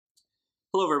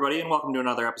Hello, everybody, and welcome to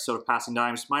another episode of Passing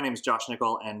Dimes. My name is Josh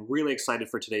Nicol, and really excited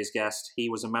for today's guest. He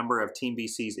was a member of Team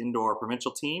BC's indoor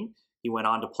provincial team. He went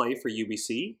on to play for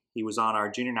UBC. He was on our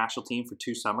junior national team for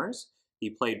 2 summers. He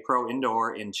played pro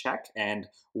indoor in Czech, and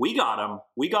we got him.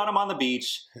 We got him on the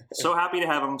beach. So happy to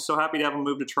have him. So happy to have him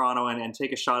move to Toronto and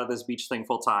take a shot at this beach thing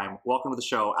full time. Welcome to the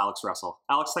show, Alex Russell.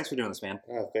 Alex, thanks for doing this, man.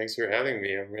 Thanks for having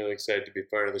me. I'm really excited to be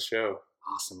part of the show.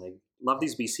 Awesome. I love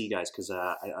these BC guys because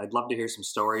I'd love to hear some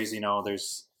stories. You know,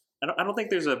 I don't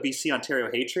think there's a BC Ontario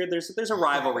hatred. There's a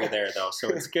rivalry there though, so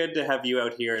it's good to have you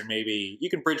out here and maybe you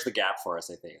can bridge the gap for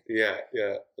us. I think. Yeah,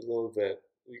 a little bit.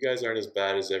 You guys aren't as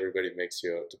bad as everybody makes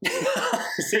you out to be.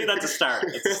 See, that's a start.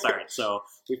 That's a start. So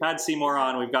we've had Seymour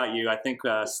on. We've got you. I think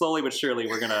slowly but surely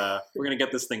we're gonna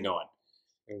get this thing going.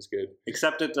 Sounds good.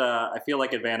 Except I feel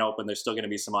like at Van Open, there's still going to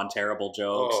be some unterrible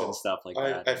jokes and stuff like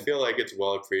that. I feel like it's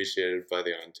well appreciated by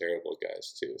the unterrible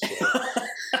guys too. So.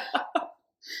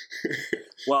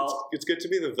 Well, it's good to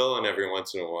be the villain every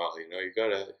once in a while. You know, you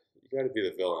gotta be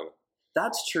the villain.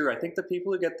 That's true. I think the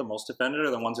people who get the most offended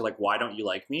are the ones who are like, "Why don't you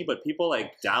like me?" But people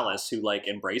like Dallas who like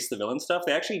embrace the villain stuff,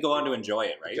 they actually go on to enjoy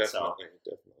it, right? Definitely.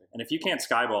 And if you can't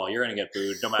skyball, you're going to get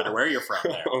booed no matter where you're from.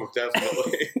 There. Oh,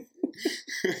 definitely.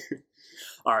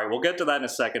 All right, we'll get to that in a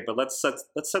second, but let's set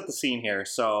the scene here.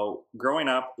 So, growing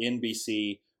up in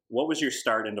BC, what was your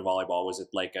start into volleyball? Was it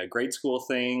like a grade school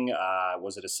thing?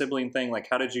 Was it a sibling thing? Like,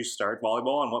 how did you start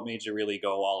volleyball, and what made you really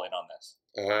go all in on this?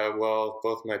 Well,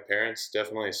 both my parents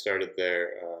definitely started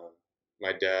there.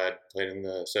 My dad played in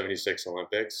the '76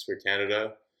 Olympics for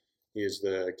Canada. He is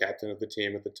the captain of the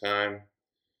team at the time,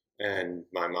 and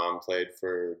my mom played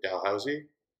for Dalhousie.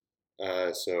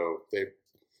 So they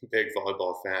big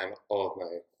volleyball fan. All of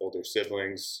my older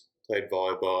siblings played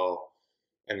volleyball.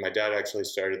 And my dad actually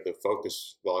started the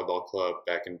Focus Volleyball Club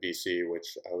back in BC,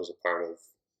 which I was a part of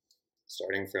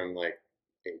starting from like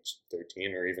age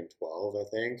 13 or even 12, I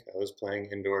think. I was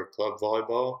playing indoor club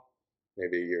volleyball,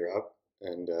 maybe a year up.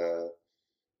 And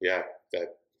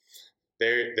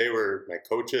they were my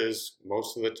coaches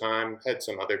most of the time. Had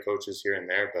some other coaches here and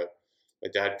there, but my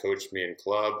dad coached me in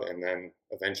club and then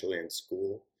eventually in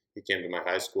school. He came to my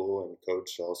high school and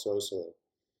coached also. So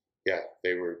yeah,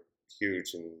 they were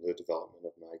huge in the development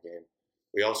of my game.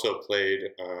 We also played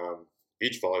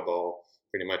beach volleyball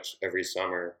pretty much every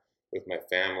summer with my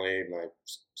family. My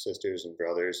sisters and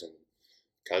brothers and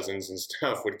cousins and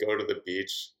stuff would go to the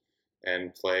beach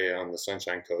and play on the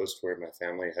Sunshine Coast where my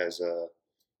family has a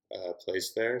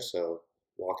place there. So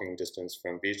walking distance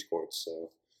from beach courts.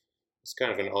 So it's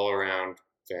kind of an all-around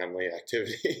family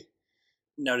activity.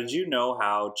 Now, did you know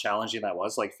how challenging that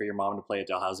was, like for your mom to play at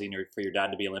Dalhousie and for your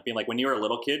dad to be Olympian? Like when you were a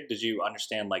little kid, did you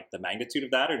understand like the magnitude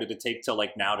of that, or did it take till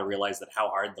like now to realize that how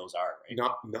hard those are?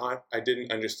 Right? I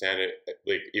didn't understand it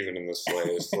like even in the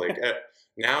slightest. Like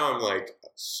now I'm like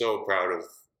so proud of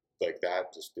like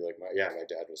that. Just be like my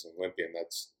dad was an Olympian.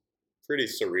 That's pretty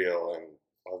surreal, and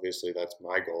obviously that's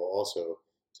my goal also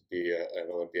to be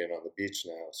an Olympian on the beach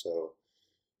now. So,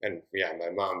 and yeah, my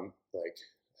mom like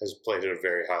has played at a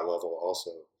very high level also.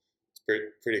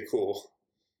 It's pretty cool.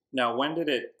 Now, when did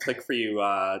it click for you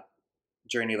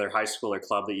during either high school or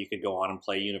club that you could go on and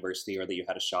play university, or that you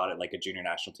had a shot at like a junior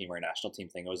national team or a national team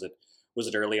thing? Was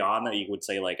it early on that you would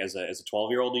say like as a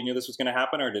 12-year-old you knew this was going to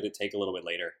happen, or did it take a little bit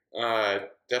later?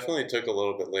 Definitely took a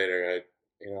little bit later.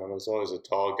 I was always a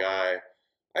tall guy.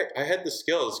 I had the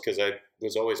skills because I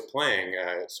was always playing.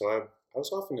 So I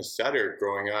was often a setter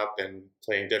growing up and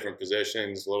playing different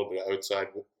positions, a little bit outside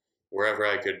wherever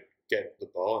I could get the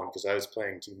ball on, because I was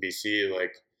playing Team BC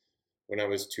like when I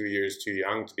was 2 years too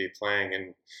young to be playing,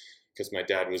 and because my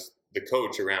dad was the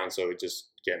coach around, so it would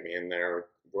just get me in there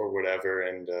or whatever,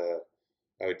 and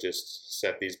I would just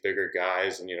set these bigger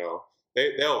guys, and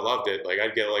they all loved it. Like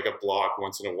I'd get like a block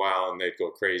once in a while and they'd go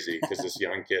crazy because this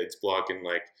young kid's blocking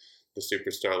like the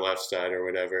superstar left side or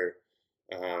whatever.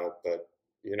 But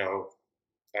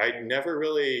I never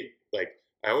really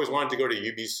I always wanted to go to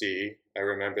UBC. I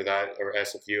remember that, or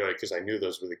SFU, because I knew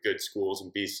those were the good schools in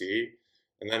BC.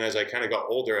 And then as I kind of got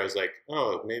older, I was like,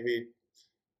 oh, maybe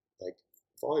like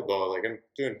volleyball, like I'm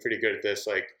doing pretty good at this.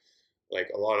 Like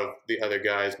a lot of the other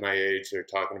guys my age are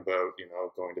talking about,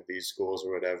 going to these schools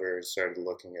or whatever. Started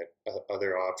looking at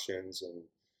other options,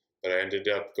 but I ended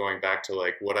up going back to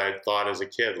like what I thought as a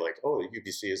kid, like, oh,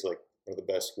 UBC is like one of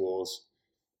the best schools.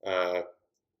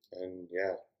 And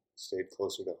yeah, stayed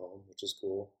closer to home, which is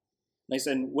cool. Nice.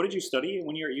 And what did you study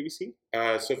when you were at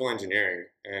UBC? Civil engineering.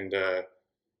 And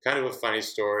kind of a funny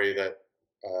story that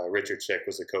Richard Schick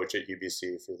was a coach at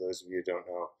UBC, for those of you who don't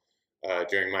know.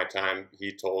 During my time,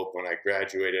 he told when I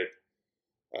graduated,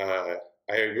 I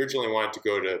originally wanted to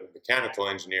go to mechanical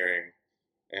engineering,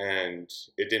 and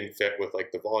it didn't fit with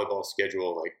like the volleyball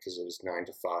schedule, like because it was 9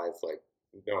 to 5, like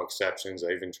no exceptions.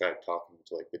 I even tried talking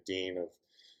to like the dean of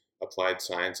applied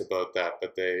science about that,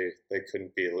 but they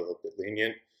couldn't be a little bit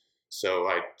lenient. So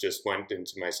I just went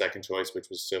into my second choice, which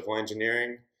was civil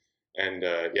engineering. And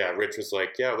yeah, Rich was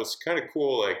like, yeah, it was kind of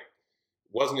cool. Like,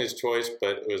 wasn't his choice,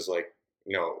 but it was like,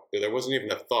 no, there wasn't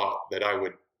even a thought that I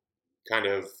would kind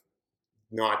of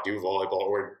not do volleyball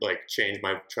or like try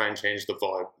and change the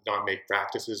volleyball, not make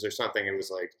practices or something. It was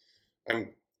like,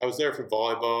 I was there for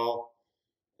volleyball,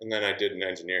 and then I did an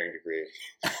engineering degree.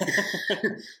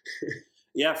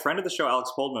 Yeah, friend of the show, Alex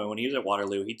Poldman, when he was at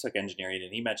Waterloo, he took engineering,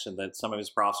 and he mentioned that some of his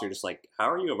profs are just like, "How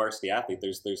are you a varsity athlete?"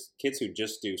 There's kids who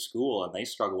just do school and they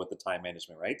struggle with the time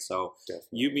management, right? So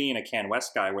Definitely. you being a Can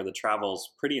West guy, where the travel's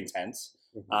pretty intense,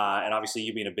 and obviously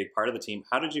you being a big part of the team,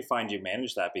 how did you find you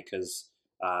managed that? Because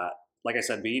like I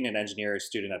said, being an engineer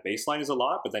student at Baseline is a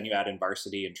lot, but then you add in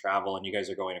varsity and travel, and you guys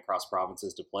are going across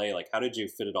provinces to play. Like, how did you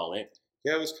fit it all in?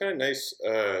 Yeah, it was kind of nice.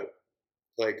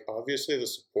 Like obviously the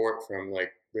support from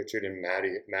like Richard and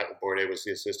Maddie. Matt Laborde was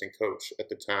the assistant coach at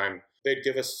the time. They'd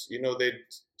give us, they'd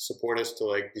support us to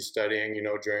like be studying,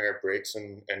 during our breaks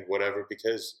and whatever.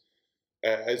 Because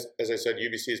as I said,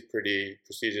 UBC is pretty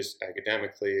prestigious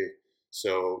academically,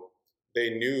 so they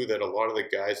knew that a lot of the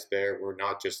guys there were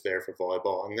not just there for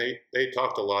volleyball, and they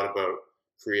talked a lot about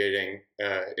creating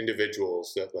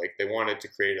individuals that like they wanted to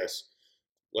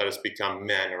let us become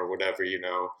men or whatever,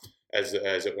 as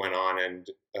it went on. And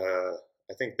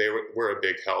I think they were a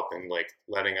big help in like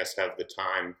letting us have the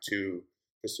time to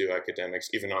pursue academics,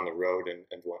 even on the road and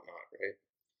whatnot, right?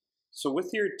 So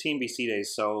with your Team BC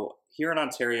days, so here in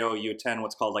Ontario, you attend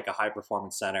what's called like a high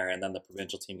performance center, and then the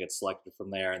provincial team gets selected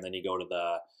from there, and then you go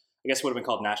to I guess it would have been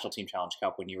called National Team Challenge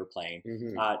Cup when you were playing.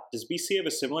 Mm-hmm. Does BC have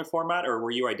a similar format, or were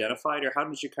you identified, or how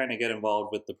did you kind of get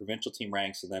involved with the provincial team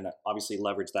ranks and then obviously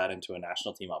leverage that into a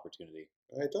national team opportunity?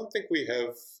 I don't think we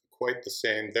have quite the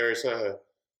same. There's a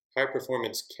high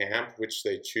performance camp which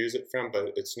they choose it from,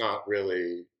 but it's not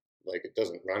really like it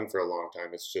doesn't run for a long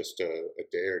time. It's just a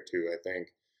day or two, I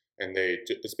think, and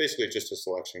it's basically just a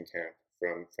selection camp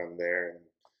from there. And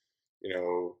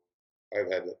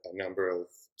I've had a number of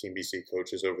Team BC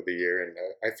coaches over the year, and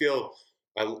I feel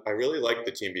I really like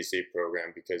the Team BC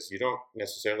program because you don't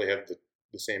necessarily have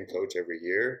the same coach every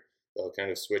year. They'll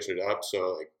kind of switch it up.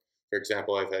 So, like for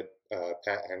example, I've had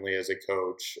Pat Henley as a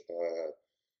coach,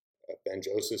 Ben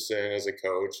Josephson as a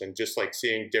coach, and just like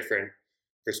seeing different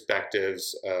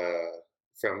perspectives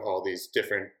from all these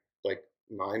different like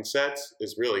mindsets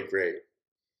is really great.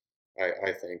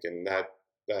 I think, and that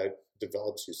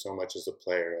develops you so much as a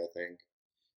player, I think.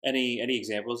 Any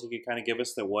examples you could kind of give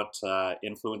us that what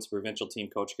influence a provincial team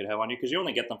coach could have on you? Because you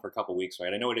only get them for a couple weeks,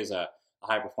 right? I know it is a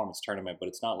high performance tournament, but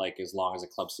it's not like as long as a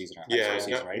club season or high school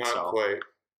season, right? Not quite.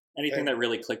 Anything that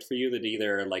really clicked for you that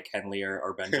either like Henley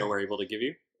or Benjo were able to give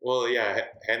you? Well, yeah,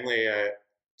 Henley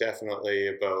definitely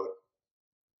about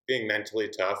being mentally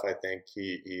tough. I think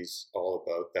he's all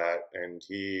about that, and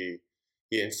he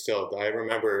instilled. I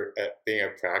remember being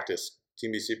at practice,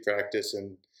 Team BC practice,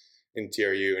 and in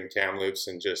TRU and Kamloops,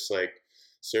 and just like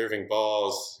serving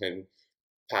balls, and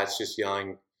Pat's just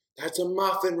yelling, "That's a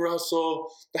muffin,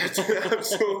 Russell! That's an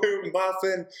absolute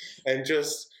muffin!" And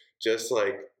just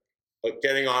like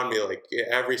getting on me, like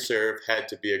every serve had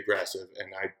to be aggressive,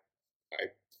 and I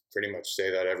pretty much say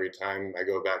that every time I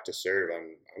go back to serve,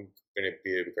 I'm going to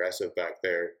be aggressive back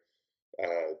there.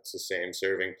 It's the same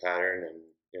serving pattern, and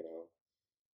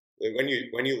when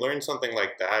you learn something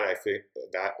like that, I think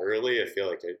that early, I feel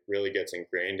like it really gets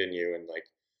ingrained in you, and like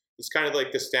it's kind of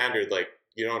like the standard. Like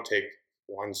you don't take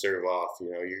one serve off.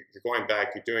 You're going back,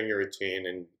 you're doing your routine,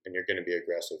 and you're going to be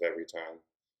aggressive every time.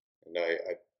 And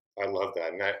I love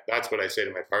that, and that's what I say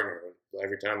to my partner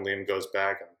every time Liam goes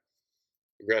back. I'm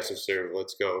aggressive serve.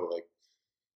 Let's go. Like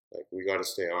we got to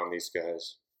stay on these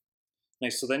guys.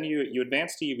 Nice. So then you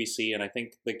advance to UBC, and I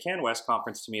think the Can West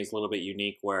Conference to me is a little bit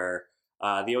unique, where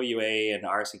the OUA and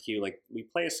RSEQ, like we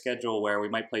play a schedule where we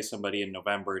might play somebody in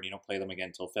November and you don't play them again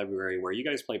until February, where you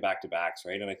guys play back-to-backs,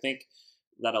 right? And I think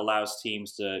that allows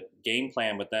teams to game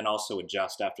plan, but then also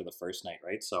adjust after the first night,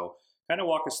 right? So kind of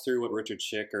walk us through what Richard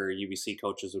Schick or UBC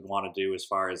coaches would want to do as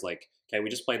far as like, okay, we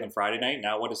just played them Friday night.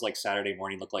 Now what does like Saturday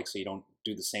morning look like so you don't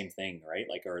do the same thing, right?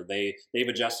 Like, or they've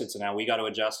adjusted, so now we got to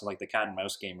adjust, and like the cat and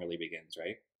mouse game really begins,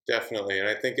 right? Definitely, and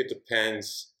I think it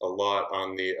depends a lot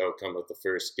on the outcome of the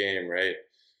first game, right?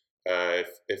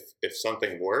 If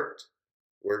something worked,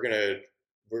 we're gonna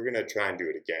try and do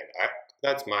it again.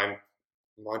 That's my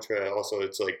mantra. Also,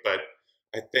 it's like, but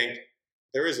I think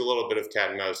there is a little bit of cat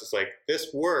and mouse. It's like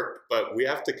this worked, but we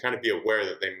have to kind of be aware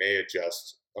that they may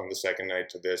adjust on the second night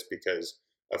to this because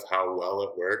of how well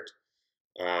it worked.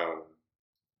 I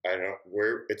don't.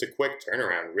 It's a quick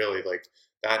turnaround, really. Like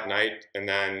that night, and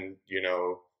then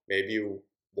maybe you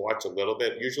watch a little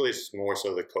bit. Usually, it's more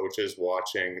so the coaches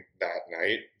watching that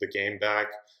night the game back.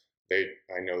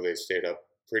 I know they stayed up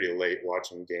pretty late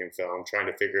watching game film, trying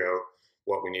to figure out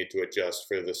what we need to adjust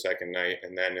for the second night,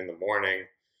 and then in the morning,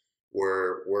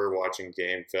 we're watching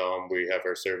game film. We have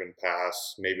our serve and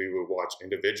pass. Maybe we watch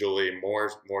individually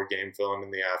more game film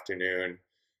in the afternoon,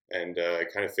 and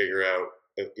kind of figure out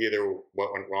either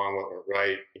what went wrong, what went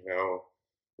right,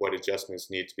 what adjustments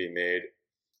need to be made.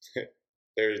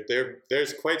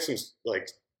 There's quite some like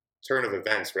turn of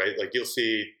events, right? Like you'll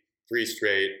see 3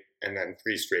 straight and then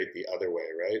 3 straight the other way,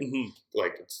 right? Mm-hmm.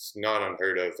 Like it's not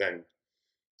unheard of. And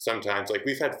sometimes like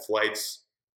we've had flights.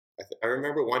 I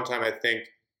remember one time, I think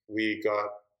we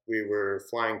were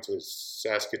flying to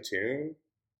Saskatoon.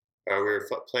 We were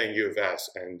playing U of S,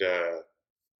 and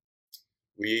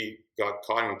we got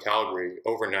caught in Calgary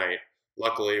overnight.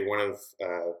 Luckily, one of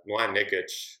Milan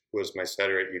Nikic, who was my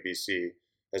setter at UBC,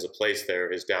 has a place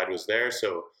there. His dad was there,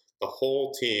 so the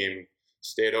whole team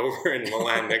stayed over in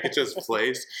Milan Nikic's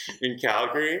place in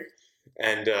Calgary,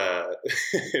 and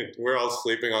we're all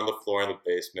sleeping on the floor in the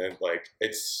basement. Like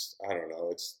I don't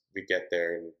know. We get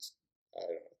there and it's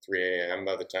 3 a.m.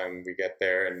 by the time we get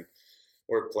there, and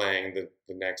we're playing the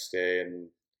next day, and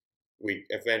we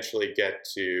eventually get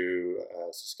to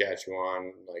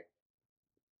Saskatchewan, like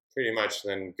pretty much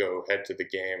then go head to the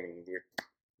game, and we're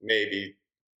maybe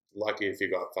lucky if you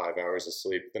got 5 hours of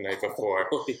sleep the night before.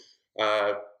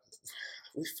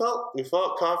 We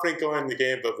felt confident going in the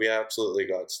game, but we absolutely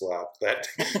got slapped.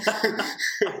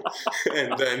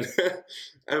 And then,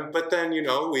 but then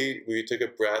we took a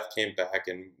breath, came back,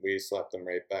 and we slapped them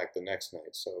right back the next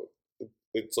night. So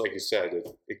it's like you said,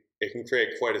 it can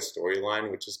create quite a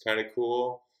storyline, which is kind of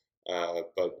cool.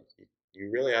 But you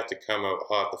really have to come out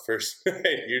hot the first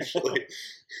night usually.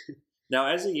 Now,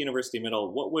 as a university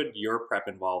middle, what would your prep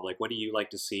involve? Like, what do you like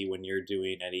to see when you're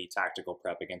doing any tactical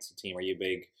prep against a team? Are you a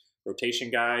big rotation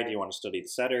guy? Do you want to study the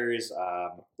setters?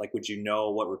 Like, would you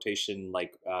know what rotation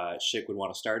Schick would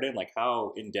want to start in? Like,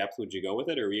 how in depth would you go with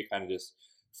it, or were you kind of just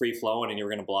free flowing and you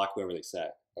were going to block whoever they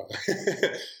set?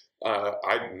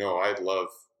 I love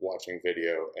watching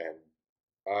video,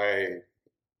 and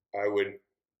I would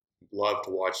love to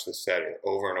watch the setter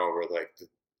over and over. Like,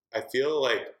 I feel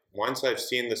like once I've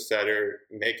seen the setter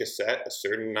make a set a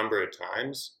certain number of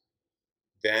times,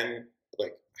 then I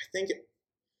think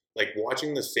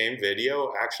watching the same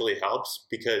video actually helps,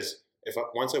 because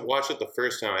once I watch it the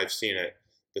first time I've seen it,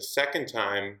 the second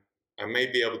time I may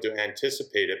be able to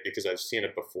anticipate it because I've seen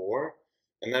it before.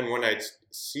 And then when I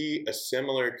see a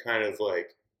similar kind of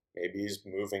maybe he's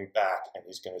moving back and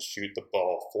he's going to shoot the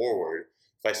ball forward,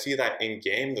 if I see that in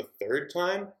game the third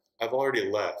time, I've already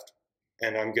left,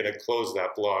 and I'm going to close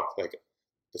that block like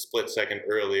the split second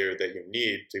earlier that you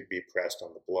need to be pressed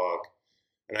on the block.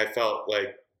 And I felt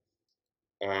like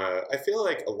I feel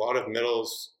like a lot of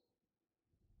middles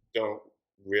don't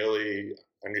really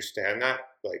understand that.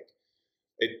 Like,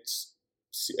 it's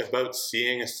about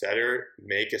seeing a setter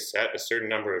make a set a certain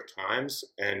number of times.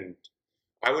 And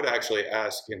I would actually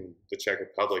ask in the Czech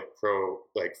Republic Pro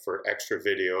for extra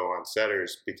video on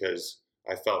setters, because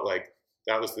I felt like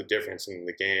that was the difference in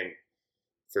the game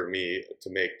for me, to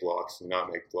make blocks and not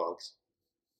make blocks.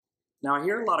 Now, I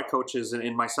hear a lot of coaches,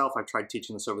 and myself, I've tried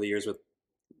teaching this over the years with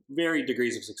varied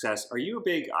degrees of success. Are you a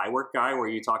big eye work guy where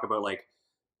you talk about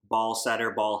ball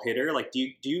setter, ball hitter? Like,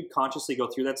 do you consciously go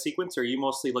through that sequence, or are you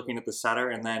mostly looking at the setter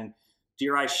and then do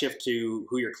your eyes shift to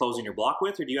who you're closing your block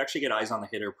with, or do you actually get eyes on the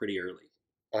hitter pretty early?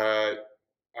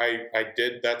 I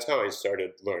did. That's how I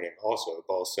started learning. Also,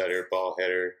 ball setter, ball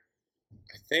hitter.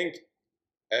 I think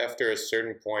after a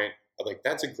certain point,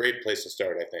 that's a great place to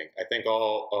start. I think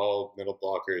all middle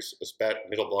blockers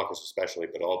especially,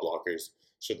 but all blockers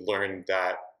should learn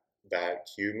that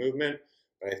cue movement.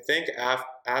 But I think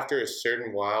after a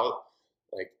certain while,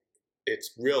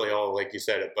 it's really all, like you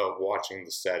said, about watching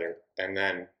the setter, and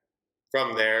then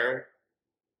from there,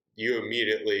 you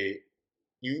immediately.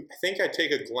 I think I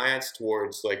take a glance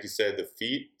towards, like you said, the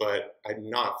feet, but I'm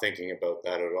not thinking about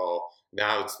that at all.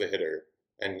 Now it's the hitter,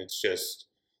 and it's just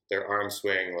their arm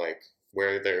swing,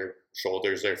 where their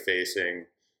shoulders are facing,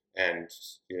 and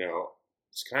it's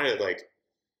kind of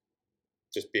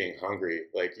just being hungry.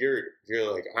 You're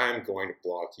I'm going to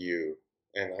block you,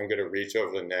 and I'm going to reach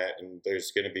over the net, and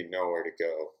there's going to be nowhere to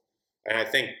go. And I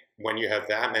think when you have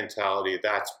that mentality,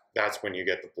 that's when you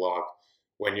get the block.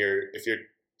 If you're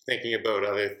thinking about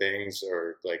other things,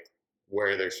 or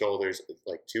where their shoulders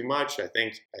too much, I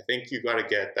think you got to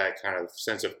get that kind of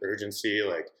sense of urgency,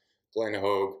 like Glenn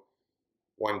Hoag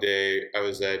one day I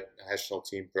was at national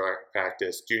team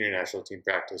practice, junior national team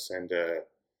practice, and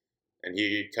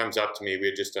he comes up to me. We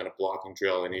had just done a blocking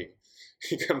drill, and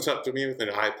he comes up to me with an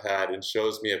iPad and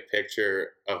shows me a picture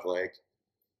of like,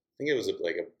 I think it was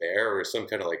like a bear or some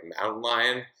kind of like mountain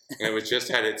lion, and it was just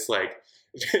had its like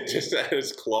just had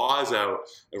his claws out,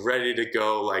 ready to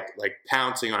go, like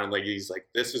pouncing on him. Like he's like,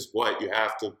 this is what you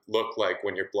have to look like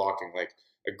when you're blocking, like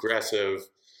aggressive.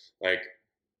 Like,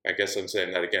 I guess I'm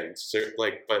saying that again,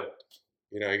 like, but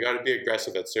you got to be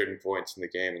aggressive at certain points in the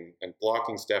game, and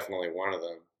blocking's definitely one of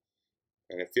them.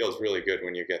 And it feels really good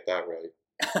when you get that right.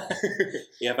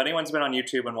 Yeah, if anyone's been on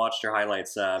YouTube and watched your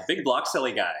highlights, big block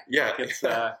silly guy. Yeah,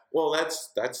 like well, that's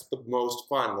the most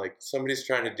fun. Like somebody's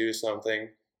trying to do something,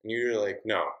 and you're like,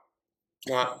 no,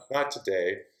 not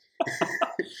today.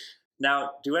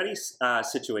 Now, do any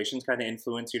situations kind of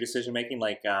influence your decision making?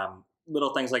 Like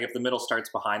little things like if the middle starts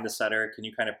behind the setter, can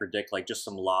you kind of predict like just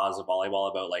some laws of volleyball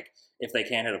about like if they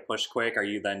can't hit a push quick, are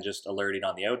you then just alerting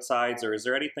on the outsides, or is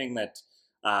there anything that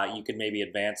you could maybe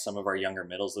advance some of our younger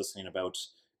middles listening about?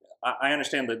 I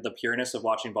understand the pureness of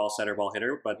watching ball setter, ball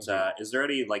hitter, but is there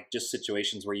any like just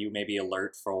situations where you maybe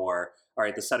alert for, all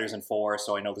right, the setter's in 4,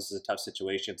 so I know this is a tough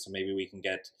situation, so maybe we can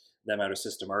get them out of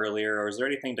system earlier, or is there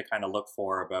anything to kind of look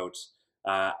for about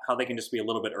how they can just be a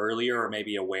little bit earlier or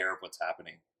maybe aware of what's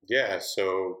happening? Yeah,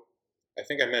 so I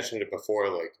think I mentioned it before,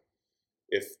 like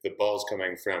if the ball's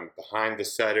coming from behind the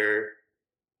setter,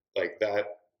 like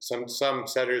that, some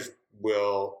setters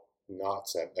will not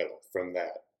set middle from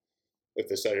that. If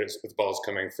the ball's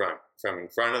coming from in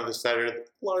front of the setter,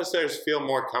 a lot of setters feel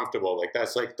more comfortable. Like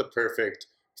that's like the perfect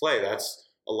play. That's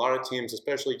a lot of teams,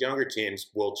 especially younger teams,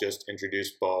 will just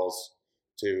introduce balls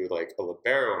to like a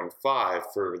libero in 5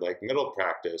 for like middle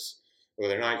practice, where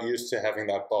they're not used to having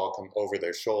that ball come over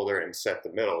their shoulder and set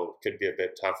the middle. It could be a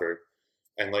bit tougher.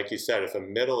 And like you said, if a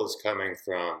middle is coming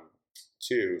from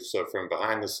 2, so from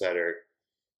behind the setter,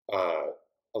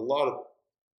 a lot of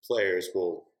players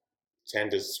will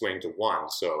tend to swing to 1.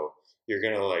 So you're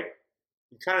gonna like,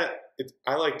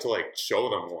 I like to like show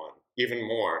them 1 even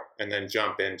more, and then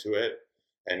jump into it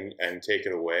and take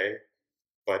it away.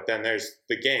 But then there's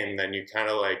the game. Then you kind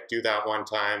of like do that one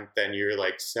time. Then you're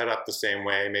like set up the same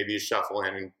way. Maybe you shuffle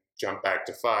in and jump back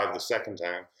to 5 the second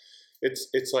time.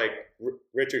 It's like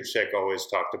Richard Schick always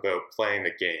talked about playing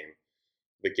the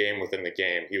game within the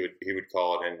game. He would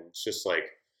call it, and it's just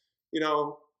like,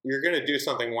 you're gonna do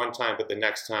something one time, but the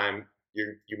next time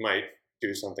you might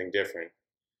do something different.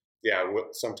 Yeah,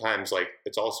 sometimes like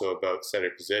it's also about setter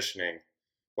positioning.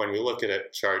 When we look at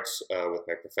it charts with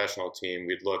my professional team,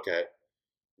 we'd look at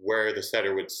where the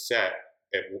setter would set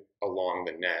it along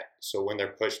the net. So when they're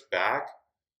pushed back,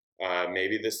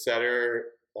 maybe the setter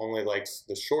only likes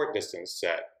the short distance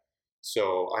set.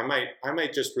 So I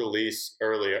might just release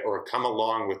early or come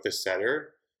along with the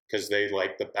setter because they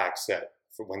like the back set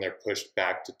for when they're pushed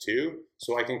back to 2.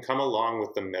 So I can come along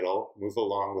with the middle, move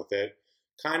along with it,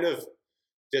 kind of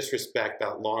disrespect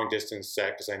that long distance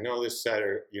set because I know this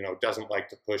setter, doesn't like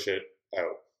to push it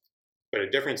out. But a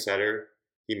different setter,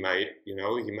 he might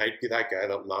be that guy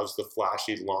that loves the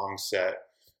flashy long set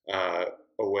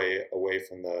away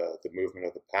from the movement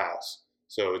of the pass.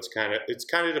 So it's kind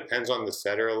of depends on the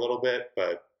setter a little bit,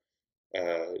 but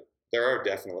there are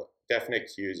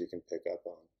definite cues you can pick up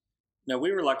on. Now,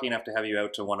 we were lucky enough to have you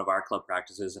out to one of our club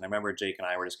practices, and I remember Jake and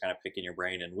I were just kind of picking your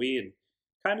brain, and we had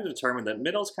kind of determined that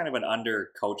middle's kind of an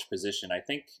under-coached position, I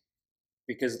think,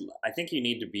 because I think you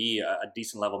need to be a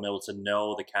decent level middle to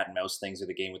know the cat and mouse things of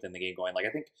the game within the game going. Like,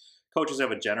 I think coaches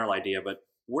have a general idea, but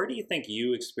where do you think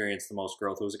you experienced the most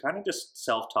growth? Was it kind of just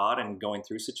self-taught and going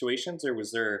through situations, or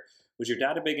was your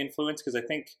dad a big influence? Because I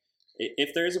think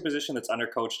if there is a position that's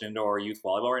undercoached indoor youth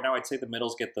volleyball right now, I'd say the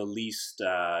middles get the least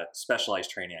specialized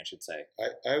training, I should say.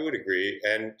 I would agree.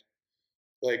 And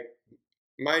like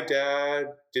my dad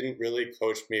didn't really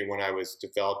coach me when I was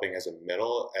developing as a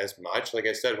middle as much. Like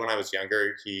I said, when I was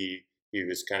younger, he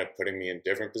was kind of putting me in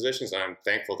different positions. And I'm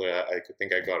thankful that I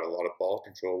think I got a lot of ball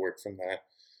control work from that.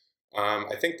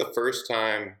 I think the first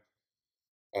time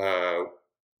it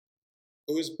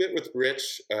was a bit with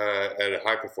Rich at a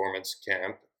high performance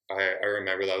camp. I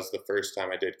remember that was the first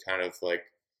time I did kind of like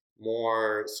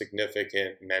more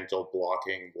significant mental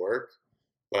blocking work.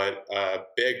 But a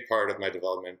big part of my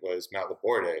development was Matt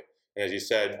Laborde. And as you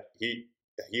said, he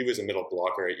was a middle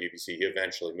blocker at UBC. He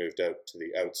eventually moved out to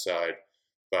the outside,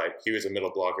 but he was a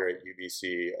middle blocker at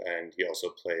UBC, and he also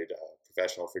played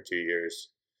professional for 2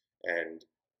 years. And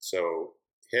so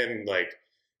him,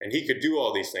 and he could do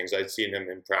all these things. I'd seen him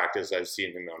in practice. I've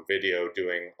seen him on video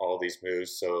doing all these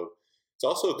moves. So it's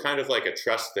also kind of like a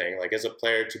trust thing. Like as a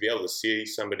player, to be able to see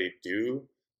somebody do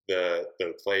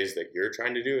the plays that you're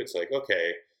trying to do. It's like,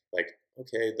 okay,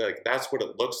 like that's what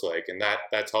it looks like, and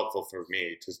that's helpful for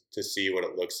me to see what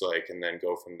it looks like and then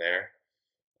go from there.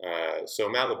 So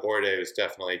Matt Laborde was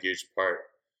definitely a huge part.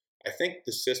 I think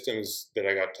the systems that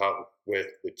I got taught with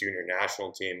the junior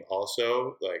national team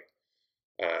also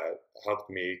helped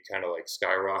me kind of like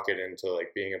skyrocket into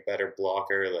like being a better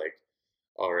blocker. Like,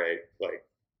 all right, like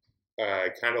I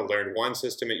kind of learned one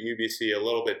system at UBC a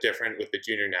little bit different with the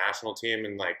junior national team,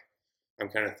 and like I'm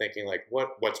kind of thinking like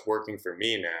what's working for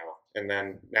me now, and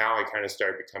then now I kind of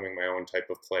start becoming my own type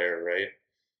of player, right?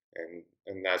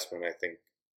 And that's when I think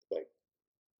like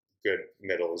good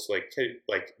middles like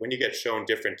when you get shown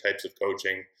different types of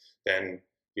coaching, then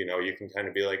you can kind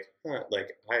of be like,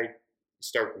 like I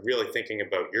start really thinking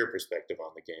about your perspective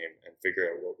on the game and figure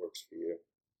out what works for you.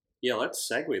 Yeah, let's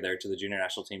segue there to the junior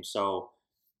national team. So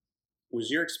was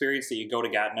your experience that you go to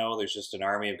Gatineau, there's just an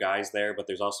army of guys there, but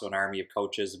there's also an army of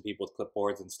coaches and people with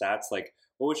clipboards and stats? Like,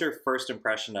 what was your first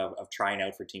impression of trying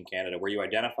out for Team Canada? Were you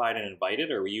identified and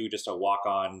invited, or were you just a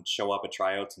walk-on, show up at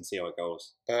tryouts and see how it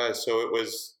goes? So it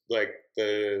was like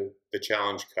the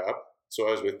Challenge Cup. So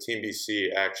I was with Team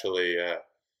BC actually,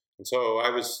 and so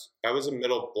I was a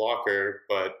middle blocker,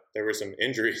 but there were some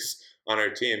injuries on our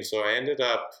team, so I ended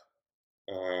up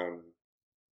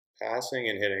passing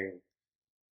and hitting.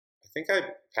 I think I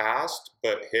passed,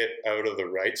 but hit out of the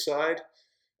right side,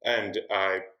 and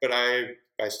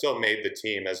I still made the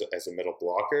team as a middle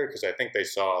blocker because I think they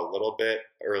saw a little bit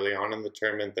early on in the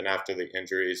tournament. Then after the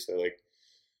injuries, they're like,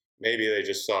 maybe they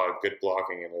just saw good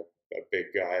blocking in a big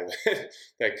guy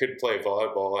that could play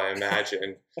volleyball, I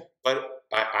imagine. But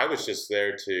I was just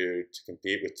there to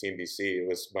compete with Team BC. It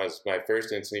was my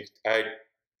first instinct.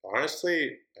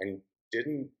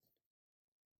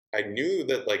 I knew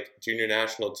that like junior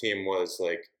national team was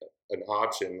like an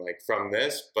option like from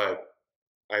this, but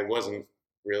I wasn't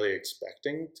really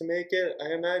expecting to make it.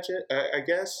 I imagine, I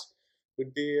guess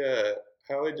would be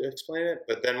how I'd explain it.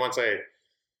 But then once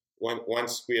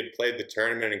we had played the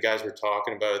tournament and guys were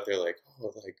talking about it, they're like,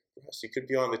 "Oh, like Russ, you could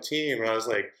be on the team," and I was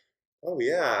like, "Oh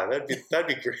yeah, that'd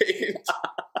be great."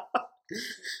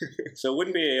 So it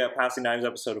wouldn't be a Passing Dimes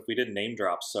episode if we didn't name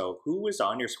drop. So who was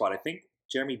on your squad? I think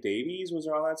Jeremy Davies was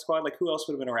on that squad. Like, who else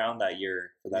would have been around that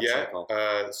year for that cycle?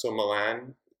 So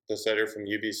Milan, the setter from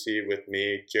UBC with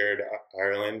me, Jared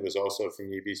Ireland was also from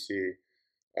UBC.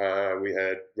 We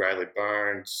had Riley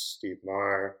Barnes, Steve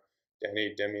Marr,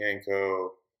 Danny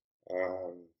Demienko.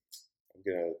 I'm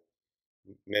going to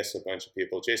miss a bunch of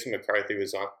people. Jason McCarthy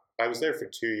was on. I was there for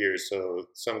 2 years, so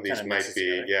some of these kind of might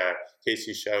be, together.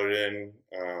 Casey Showden.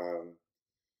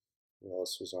 Who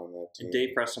else was on that team? And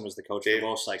Dave Preston was the coach for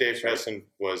both cycles. Dave Preston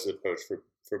was the coach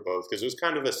for both, because it was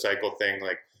kind of a cycle thing.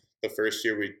 Like the first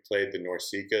year we played the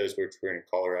NORCECAs, which were in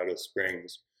Colorado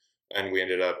Springs, and we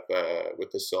ended up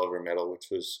with the silver medal, which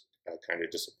was kind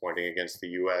of disappointing against the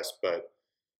U.S., but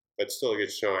still a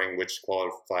good showing, which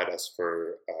qualified us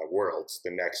for Worlds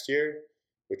the next year,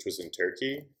 which was in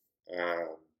Turkey.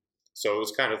 So it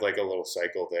was kind of like a little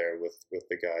cycle there with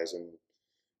the guys, and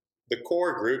the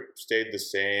core group stayed the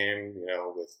same,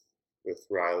 with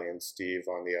Riley and Steve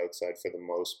on the outside for the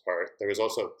most part. There was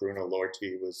also Bruno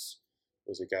Lorti was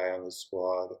a guy on the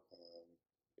squad.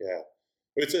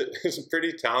 It's a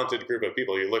pretty talented group of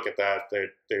people. You look at that,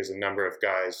 there's a number of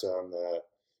guys on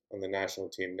the national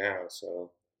team now.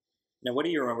 So now, what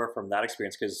do you remember from that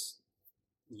experience? Because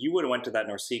you would have went to that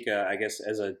NORCECA, I guess,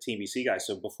 as a Team BC guy.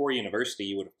 So before university,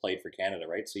 you would have played for Canada,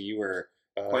 right? So you were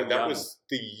quite young. That was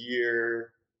the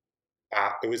year.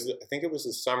 I think it was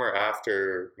the summer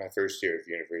after my first year of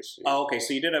university. Oh, okay.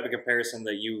 So you did have a comparison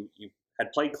that you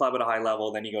had played club at a high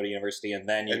level, then you go to university, and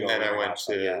then I went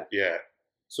to.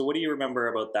 So what do you remember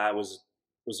about that? Was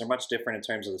there much different in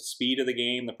terms of the speed of the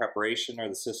game, the preparation, or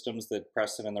the systems that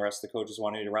Preston and the rest of the coaches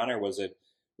wanted you to run, or was it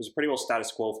pretty well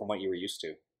status quo from what you were used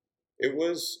to? It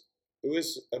was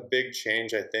a big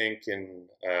change, I think, and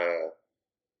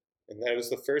that was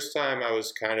the first time I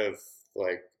was kind of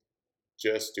like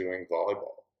just doing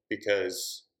volleyball,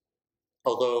 because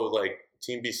although like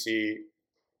Team BC,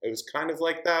 it was kind of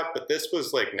like that, but this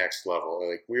was like next level.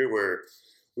 Like we were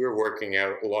working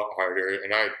out a lot harder,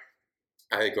 and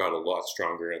I got a lot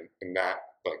stronger in that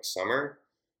like summer,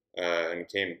 and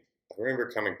I remember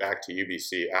coming back to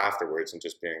UBC afterwards and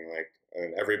just being like,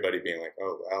 and everybody being like,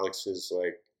 "Oh, Alex is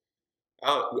like,"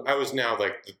 I was now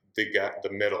like the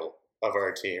middle of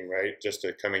our team, right? Just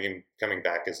coming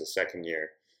back as a second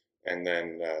year. And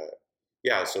then,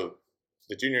 so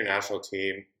the junior national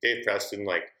team, Dave Preston,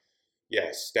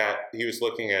 he was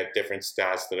looking at different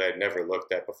stats that I'd never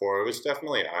looked at before. It was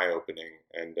definitely eye-opening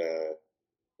and a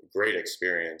great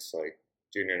experience. Like,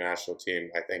 junior national team,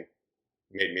 I think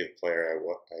made me the player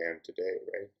I am today,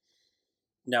 right?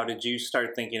 Now, did you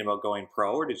start thinking about going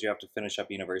pro, or did you have to finish up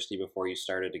university before you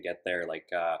started to get there? Like,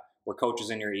 were coaches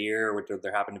in your ear, or did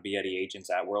there happen to be any agents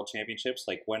at World Championships?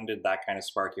 Like, when did that kind of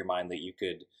spark your mind that you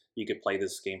could play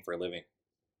this game for a living?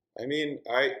 I mean,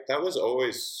 I that was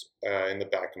always in the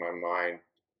back of my mind,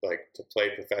 like to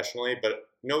play professionally, but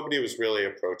nobody was really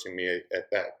approaching me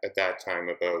at that time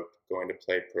about going to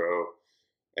play pro,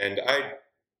 and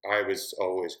I was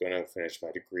always going to finish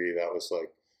my degree. That was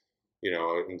like,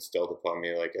 instilled upon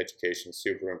me, like education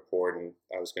super important.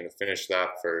 I was going to finish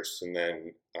that first, and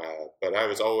then, but I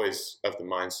was always of the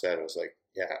mindset. I was like,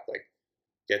 yeah, like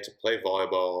get to play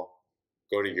volleyball,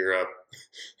 go to Europe,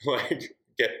 like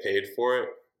get paid for it.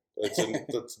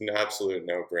 That's an absolute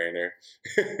no brainer.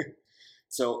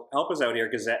 So help us out here,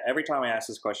 because every time I ask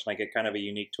this question, I get kind of a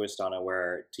unique twist on it.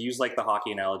 Where, to use like the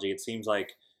hockey analogy, it seems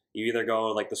like you either go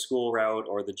like the school route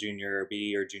or the junior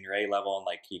B or junior A level, and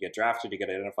like you get drafted, you get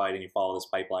identified, and you follow this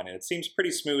pipeline, and it seems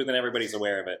pretty smooth, and everybody's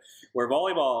aware of it. Where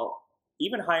volleyball,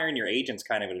 even hiring your agent's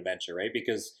kind of an adventure, right?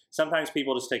 Because sometimes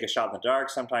people just take a shot in the dark.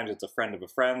 Sometimes it's a friend of a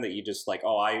friend that you just like,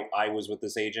 oh, I was with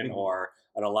this agent, or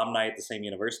an alumni at the same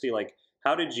university. Like,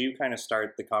 how did you kind of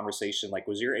start the conversation? Like,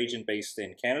 was your agent based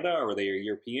in Canada, or were they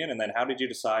European? And then how did you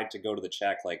decide to go to the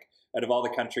Czech? Like, out of all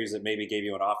the countries that maybe gave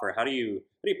you an offer, how do you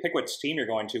pick which team you're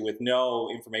going to with no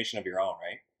information of your own,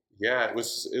 right? Yeah, it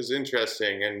was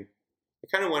interesting, and I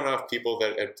kind of went off people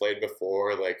that had played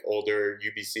before, like older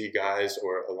UBC guys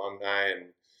or alumni,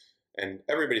 and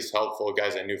everybody's helpful,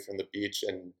 guys I knew from the beach,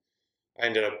 and I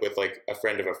ended up with like a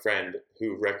friend of a friend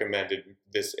who recommended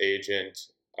this agent.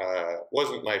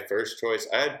 Wasn't my first choice.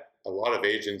 I had a lot of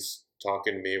agents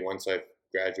talking to me once I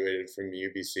graduated from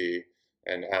UBC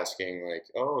and asking like,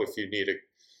 oh, if you need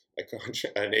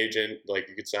an agent, like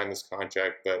you could sign this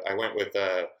contract. But I went with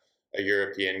a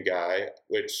European guy,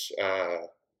 which uh,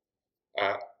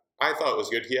 I thought was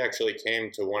good. He actually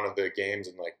came to one of the games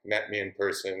and like met me in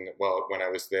person. Well, when I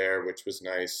was there, which was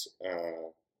nice.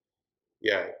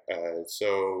 Yeah.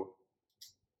 So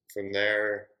from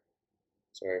there,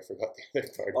 sorry, I forgot the other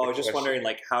part. Oh, I was just wondering,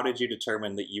 like, how did you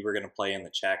determine that you were going to play in the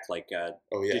Czech? Like,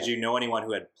 Oh yeah. did you know anyone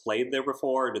who had played there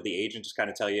before? Or did the agent just kind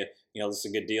of tell you, this is a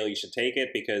good deal, you should take it?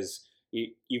 Because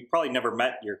you've probably never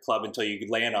met your club until you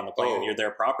land on the plane and you're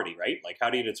their property, right? Like, how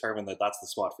do you determine that that's the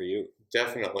spot for you?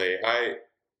 Definitely. I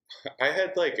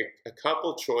had like a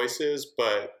couple choices,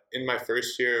 but in my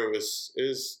first year it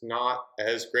was not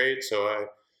as great. So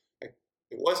it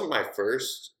wasn't my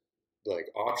first like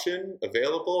option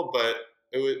available, but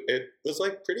it was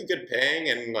like pretty good paying,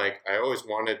 and like I always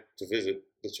wanted to visit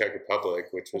the Czech Republic,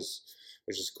 which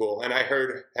is cool. And I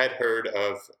had heard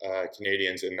of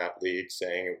Canadians in that league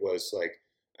saying it was like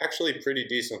actually pretty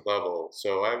decent level.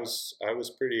 So I was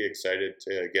pretty excited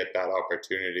to get that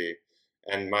opportunity,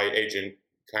 and my agent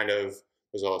kind of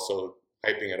was also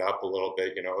hyping it up a little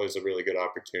bit. It was a really good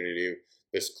opportunity.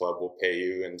 This club will pay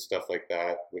you and stuff like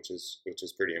that, which is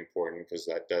pretty important because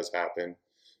that does happen.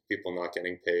 People not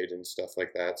getting paid and stuff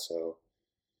like that. So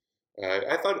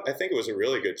I think it was a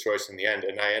really good choice in the end,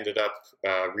 and I ended up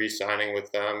re-signing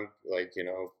with them, like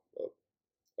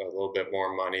a little bit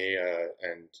more money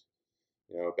and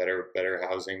better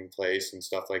housing place and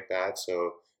stuff like that.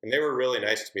 So, and they were really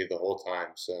nice to me the whole time.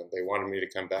 So they wanted me to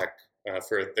come back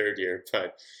for a third year,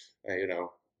 but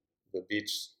the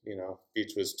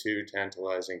beach was too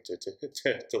tantalizing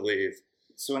to leave.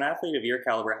 So, an athlete of your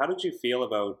caliber, how did you feel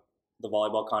about the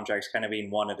volleyball contracts kind of being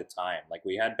one at a time? Like,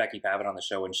 we had Becky Pavitt on the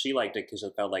show, and she liked it because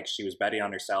it felt like she was betting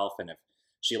on herself, and if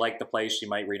she liked the place, she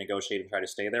might renegotiate and try to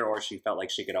stay there, or she felt like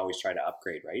she could always try to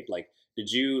upgrade, right? Like,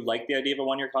 did you like the idea of a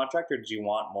 1-year contract, or did you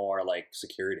want more like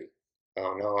security?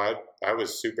 Oh no, I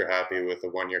was super happy with the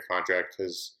 1-year contract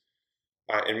because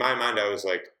in my mind I was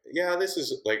like, yeah, this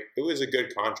is like it was a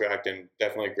good contract and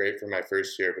definitely great for my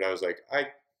first year. But I was like, I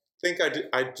think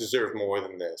I deserve more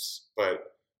than this. But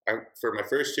for my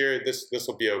first year, this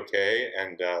will be okay,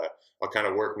 and I'll kind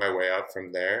of work my way up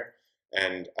from there.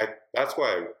 And that's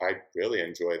why I really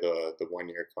enjoy the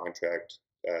 1-year contract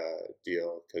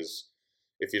deal, because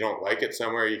if you don't like it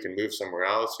somewhere, you can move somewhere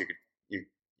else.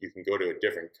 You can go to a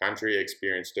different country,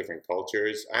 experience different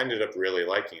cultures. I ended up really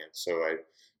liking it, so I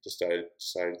decided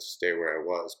to stay where I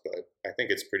was. But I think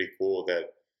it's pretty cool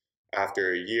that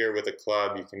after a year with a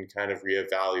club, you can kind of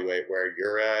reevaluate where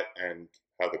you're at and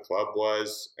how the club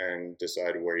was and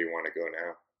decide where you want to go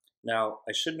now. Now,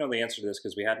 I should know the answer to this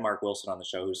because we had Mark Wilson on the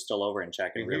show, who's still over in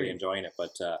Czech and really enjoying it.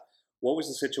 But what was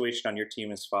the situation on your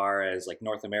team as far as like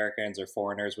North Americans or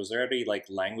foreigners? Was there any like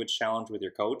language challenge with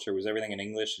your coach, or was everything in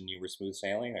English and you were smooth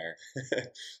sailing? Or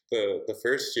the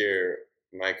first year,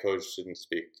 my coach didn't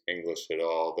speak English at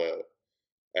all.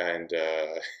 And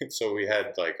so we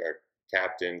had like our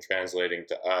captain translating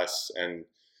to us, and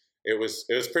it was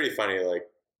pretty funny, like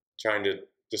trying to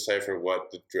decipher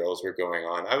what the drills were going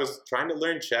on. I was trying to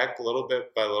learn Czech a little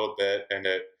bit by little bit, and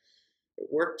it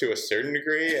worked to a certain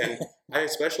degree. And I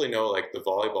especially know like the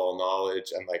volleyball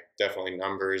knowledge and like definitely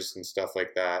numbers and stuff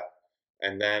like that.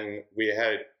 And then we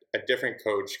had a different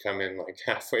coach come in like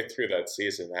halfway through that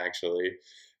season actually,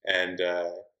 and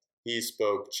he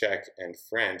spoke Czech and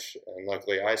French, and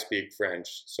luckily I speak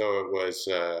French, so it was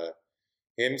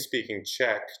him speaking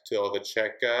Czech to all the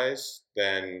Czech guys,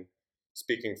 then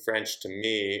speaking French to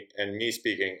me, and me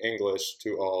speaking English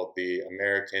to all the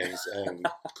Americans and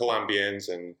Colombians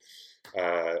and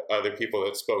other people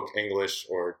that spoke English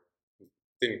or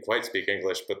didn't quite speak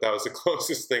English, but that was the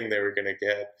closest thing they were going to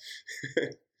get.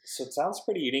 So it sounds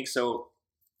pretty unique. So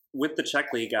with the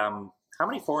Czech League, how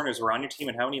many foreigners were on your team,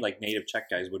 and how many like native Czech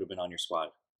guys would have been on your squad?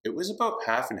 It was about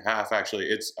half and half, actually.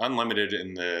 It's unlimited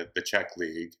in the Czech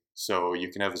League, so you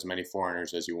can have as many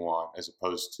foreigners as you want, as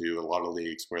opposed to a lot of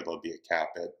leagues where there'll be a cap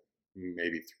at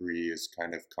maybe 3 is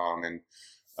kind of common,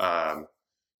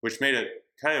 which made it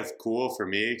kind of cool for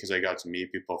me because I got to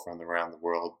meet people from around the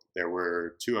world. There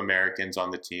were 2 Americans on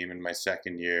the team in my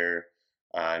second year.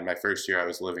 In my first year, I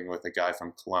was living with a guy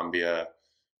from Colombia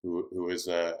who was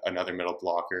another middle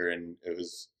blocker, and it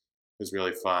was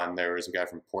really fun. There was a guy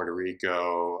from Puerto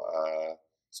Rico,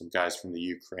 some guys from the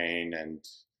Ukraine and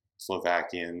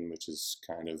Slovakian, which is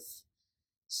kind of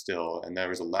still, and there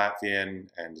was a Latvian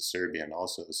and a Serbian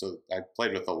also. So I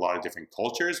played with a lot of different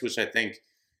cultures, which I think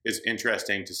is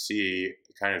interesting to see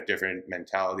kind of different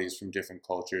mentalities from different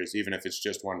cultures. Even if it's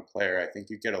just one player, I think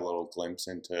you get a little glimpse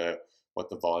into what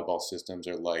the volleyball systems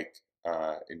are like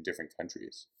in different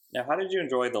countries. Now, how did you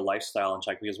enjoy the lifestyle in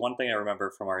Czech? Because one thing I remember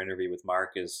from our interview with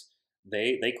Mark is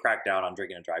they crack down on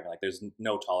drinking and driving. Like there's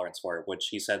no tolerance for it, which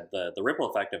he said the ripple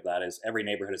effect of that is every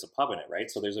neighborhood has a pub in it, right?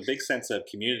 So there's a big sense of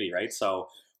community, right? So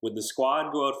would the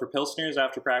squad go out for Pilsners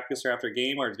after practice or after a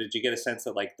game, or did you get a sense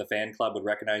that like the fan club would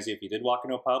recognize you if you did walk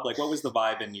into a pub? Like what was the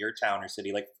vibe in your town or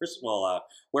city? Like first of all,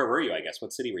 where were you, I guess?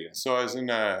 What city were you in? So I was in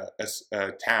a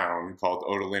town called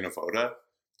Odolina Voda.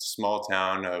 Small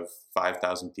town of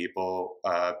 5,000 people,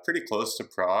 pretty close to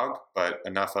Prague, but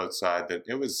enough outside that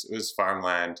it was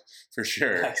farmland for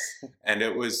sure. Nice. And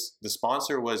the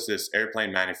sponsor was this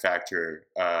airplane manufacturer.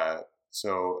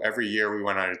 So every year we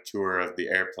went on a tour of the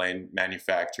airplane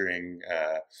manufacturing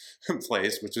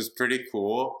place, which was pretty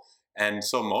cool. And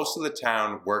so most of the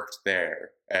town worked there,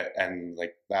 and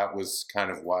like that was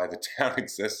kind of why the town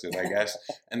existed, I guess.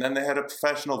 And then they had a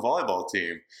professional volleyball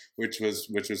team, which was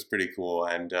pretty cool.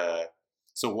 And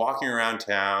so walking around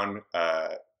town,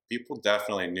 people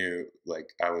definitely knew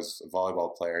like I was a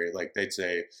volleyball player. Like they'd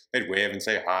wave and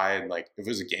say hi, and like if it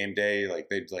was a game day, like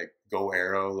they'd like go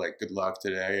arrow, like good luck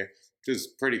today, which is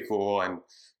pretty cool. And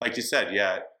like you said,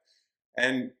 yeah,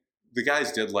 and the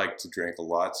guys did like to drink a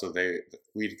lot, so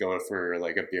we'd go for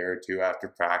like a beer or two after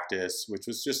practice, which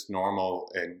was just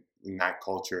normal in that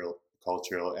cultural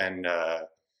and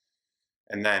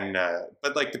then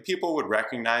but like the people would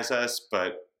recognize us,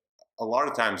 but a lot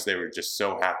of times they were just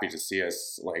so happy to see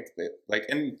us,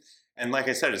 and like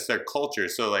I said, it's their culture,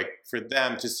 so like for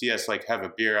them to see us like have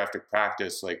a beer after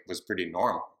practice like was pretty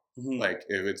normal. Mm-hmm. Like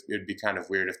it'd be kind of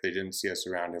weird if they didn't see us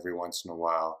around every once in a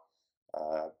while.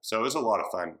 So it was a lot of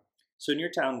fun. So in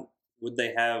your town, would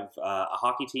they have a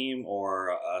hockey team or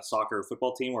a soccer or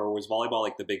football team, or was volleyball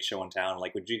like the big show in town?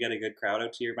 Like, would you get a good crowd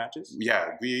out to your matches?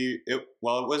 Yeah, it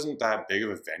wasn't that big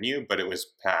of a venue, but it was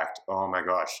packed. Oh my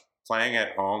gosh, playing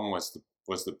at home was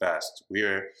the best.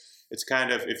 It's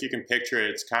kind of, if you can picture it,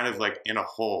 it's kind of like in a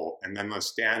hole, and then the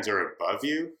stands are above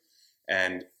you,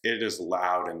 and it is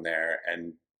loud in there,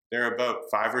 and there are about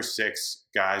 5 or 6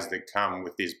 guys that come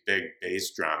with these big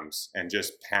bass drums and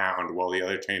just pound while the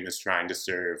other team is trying to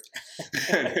serve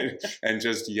and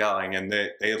just yelling. And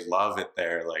they love it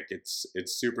there. Like it's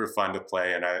super fun to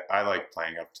play. And I like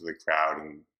playing up to the crowd,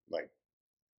 and like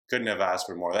couldn't have asked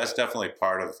for more. That's definitely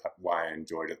part of why I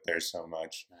enjoyed it there so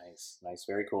much. Nice.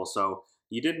 Very cool. So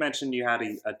you did mention you had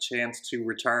a chance to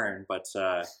return, but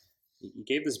you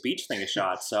gave this beach thing a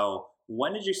shot. So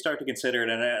when did you start to consider it?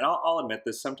 And I'll admit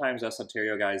this, sometimes us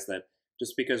Ontario guys, that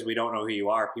just because we don't know who you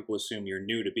are, people assume you're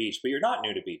new to beach, but you're not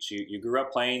new to beach. You grew up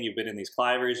playing, you've been in these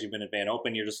Clivers, you've been at Van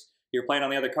Open, you're playing on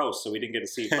the other coast, so we didn't get to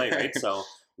see you play, right? So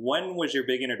when was your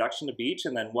big introduction to beach,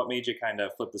 and then what made you kind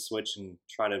of flip the switch and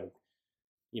try to,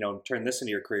 turn this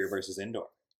into your career versus indoor?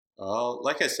 Well,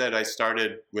 like I said, I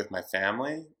started with my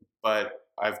family, but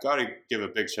I've got to give a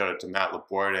big shout out to Matt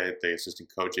Laborde, the assistant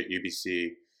coach at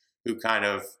UBC, who kind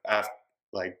of,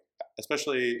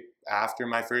 especially after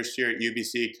my first year at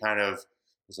UBC, kind of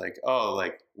was like, oh,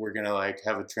 like we're gonna like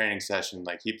have a training session.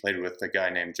 Like he played with a guy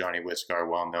named Johnny Wiscar,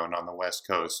 well known on the West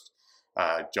Coast.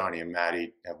 Johnny and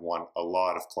Maddie have won a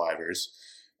lot of Clivers,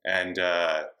 and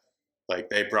like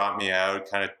they brought me out,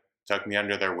 kind of took me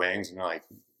under their wings, and they're like,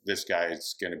 this guy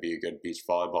is gonna be a good beach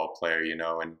volleyball player, you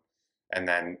know. And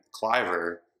then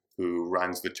Cliver, who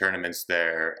runs the tournaments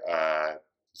there,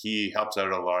 he helps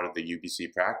out a lot of the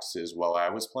UBC practices while I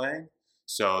was playing.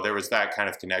 So there was that kind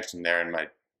of connection there, and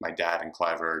my dad and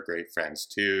Cliver are great friends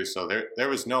too. So there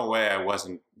was no way I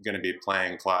wasn't going to be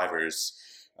playing Clivers.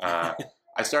 I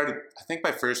think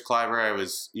my first Cliver, I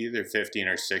was either 15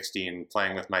 or 16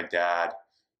 playing with my dad.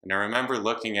 And I remember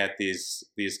looking at these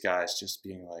guys just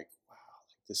being like, wow,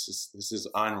 this is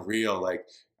unreal. Like,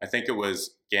 I think it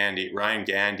was Ryan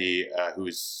Gandy,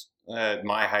 who's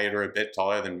my height or a bit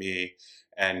taller than me,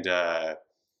 and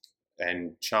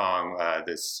Chong,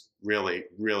 this really,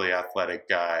 really athletic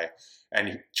guy.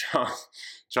 And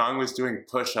Chong was doing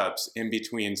push-ups in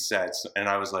between sets, and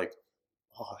I was like,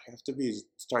 oh, I have to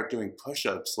start doing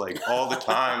push-ups like all the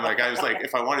time. Like I was like,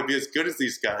 if I want to be as good as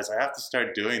these guys, I have to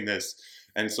start doing this.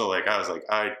 And so like I was like,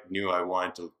 I knew I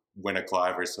wanted to win a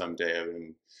Cliver someday,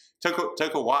 and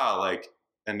took a while. Like,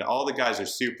 and all the guys are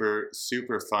super,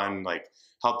 super fun. Like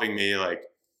helping me. Like,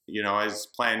 you know, I was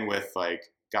playing with like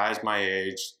guys my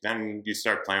age. Then you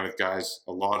start playing with guys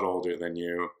a lot older than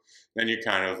you. Then you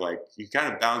kind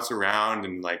of bounce around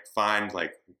and like find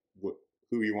like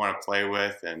who you want to play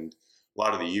with. And a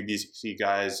lot of the UBC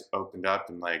guys opened up,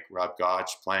 and like Rob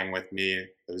Gotch playing with me.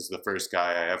 It was the first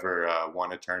guy I ever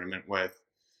won a tournament with.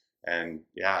 And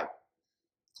yeah,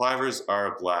 Clivers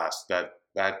are a blast.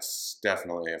 That's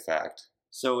definitely a fact.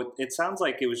 So it sounds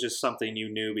like it was just something you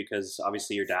knew because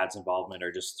obviously your dad's involvement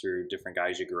or just through different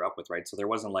guys you grew up with, right? So there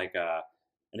wasn't like an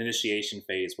initiation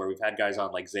phase where we've had guys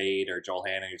on like Zaid or Joel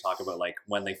Hannon who talk about like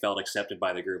when they felt accepted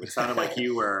by the group. It sounded like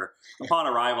you were, upon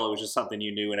arrival, it was just something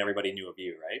you knew and everybody knew of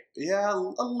you, right? Yeah,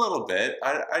 a little bit.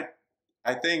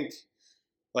 I think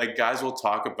like guys will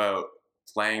talk about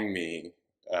playing me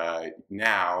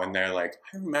now, and they're like,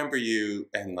 I remember you,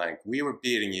 and like we were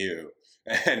beating you,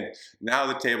 and now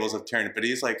the tables have turned. But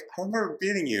he's like, I remember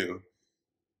beating you,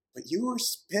 but you were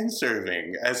spin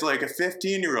serving as like a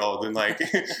 15-year-old, and like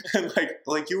and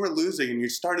like you were losing and you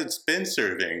started spin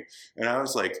serving. And I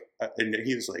was like, and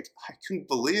he was like, I couldn't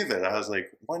believe it. I was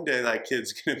like, one day that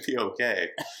kid's gonna be okay.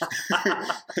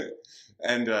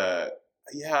 And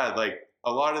yeah, like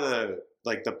a lot of the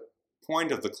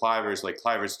point of the Clivers, like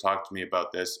Clivers talked to me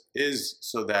about this, is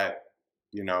so that,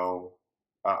 you know,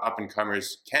 up and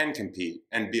comers can compete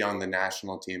and be on the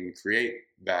national team and create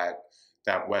that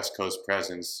West Coast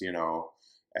presence, you know.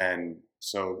 And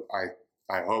so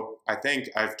I think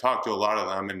I've talked to a lot of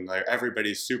them, and like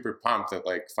everybody's super pumped that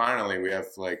like finally we have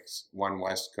like one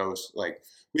West Coast. Like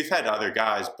we've had other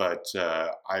guys, but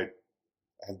I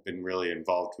have been really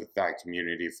involved with that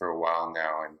community for a while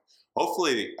now, and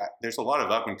hopefully there's a lot of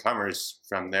up and comers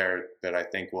from there that I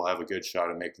think will have a good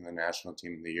shot at making the national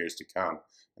team in the years to come,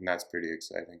 and that's pretty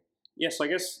exciting. Yeah, so I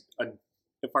guess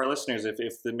if our listeners, if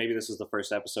maybe this is the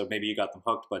first episode, maybe you got them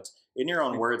hooked, but in your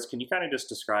own words, can you kind of just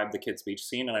describe the kids' beach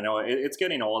scene? And I know it's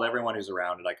getting old. Everyone who's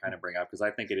around it, I kind of bring up because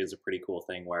I think it is a pretty cool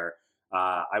thing where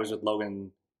I was with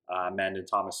Logan Mend and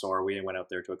Thomas Soar. We went out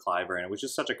there to a Cliver, and it was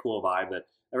just such a cool vibe that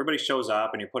everybody shows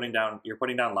up and you're putting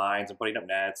down lines and putting up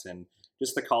nets, and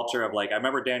just the culture of like, I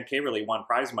remember Dan Caverly won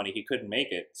prize money. He couldn't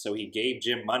make it, so he gave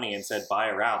Jim money and said, buy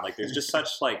a round. Like there's just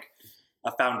such like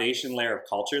a foundation layer of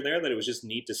culture there that it was just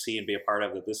neat to see and be a part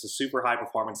of. That this is super high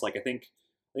performance. Like I think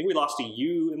we lost to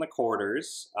you in the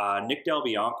quarters. Nick Del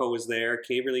Bianco was there.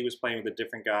 Caverly was playing with a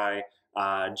different guy.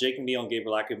 Jake Neal and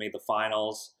Gabriel Ecker made the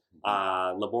finals.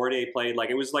 Laborde played. Like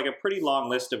it was like a pretty long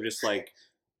list of just like,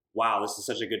 wow, this is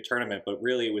such a good tournament. But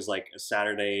really it was like a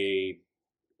Saturday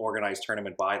organized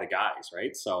tournament by the guys,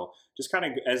 right? So just kind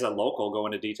of as a local, go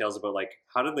into details about like,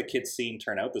 how did the kids scene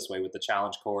turn out this way with the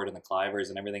challenge court and the Clivers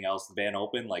and everything else, the Van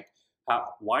Open? Like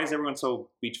why is everyone so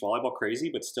beach volleyball crazy,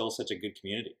 but still such a good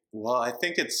community? Well, I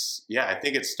think it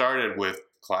started with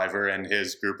Cliver and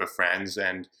his group of friends,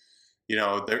 and you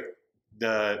know,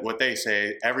 what they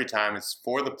say every time, it's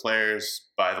for the players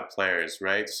by the players,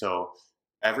 right? So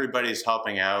everybody's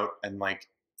helping out, and like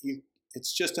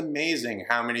it's just amazing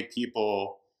how many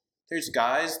people. There's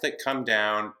guys that come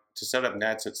down to set up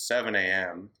nets at 7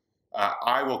 a.m.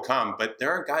 I will come, but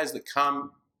there are guys that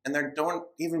come and they don't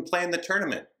even play in the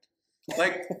tournament.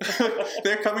 Like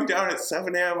they're coming down at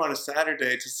 7 a.m. on a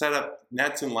Saturday to set up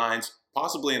nets and lines,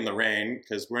 possibly in the rain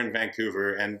because we're in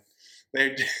Vancouver, and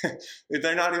they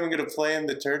they're not even going to play in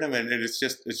the tournament, and it's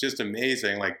just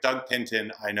amazing. Like Doug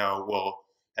Pinton, I know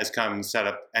has come and set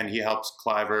up, and he helps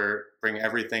Cliver bring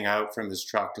everything out from his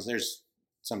truck because there's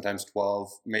sometimes 12,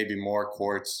 maybe more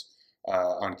courts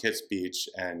on Kits Beach,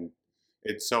 and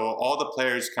it's so all the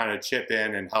players kind of chip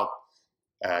in and help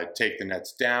take the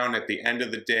nets down at the end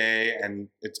of the day, and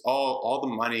it's all the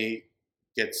money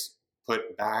gets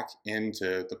put back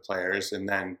into the players, and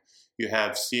then you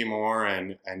have Seymour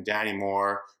and Danny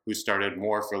Moore, who started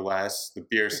More for Less, the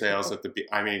beer sales at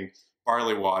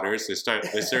barley waters. They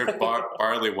serve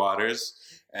barley waters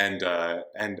and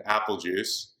apple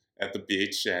juice at the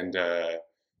beach, and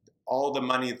all the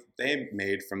money they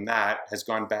made from that has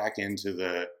gone back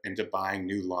into buying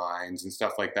new lines and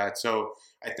stuff like that. So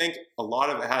I think a lot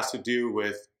of it has to do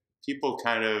with people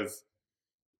kind of,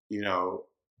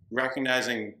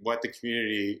 recognizing what the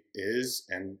community is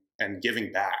and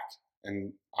giving back.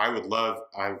 And I would love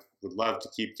to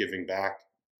keep giving back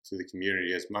to the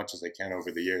community as much as I can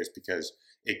over the years, because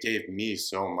it gave me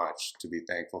so much to be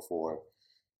thankful for.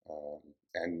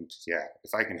 And yeah,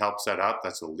 if I can help set up,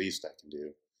 that's the least I can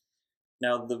do.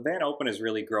 Now, the Van Open has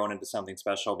really grown into something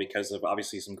special because of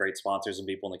obviously some great sponsors and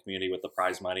people in the community with the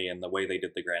prize money and the way they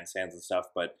did the grandstands and stuff.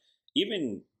 But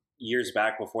even years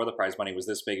back before the prize money was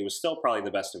this big, it was still probably the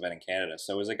best event in Canada.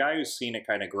 So as a guy who's seen it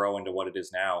kind of grow into what it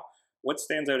is now, what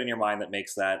stands out in your mind that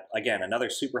makes that, again, another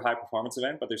super high performance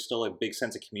event, but there's still a big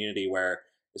sense of community where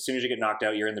as soon as you get knocked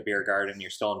out, you're in the beer garden, you're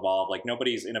still involved. Like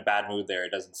nobody's in a bad mood there.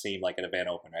 It doesn't seem like at a Van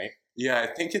Open, right? Yeah, I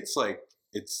think it's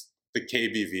the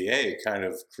KBVA kind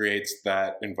of creates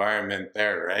that environment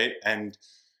there, right? And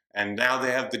now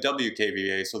they have the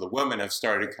WKBA, so the women have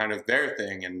started kind of their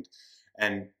thing,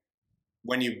 and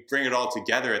when you bring it all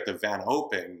together at the Van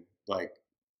Open,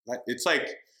 it's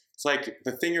like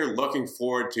the thing you're looking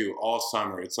forward to all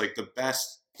summer. It's like the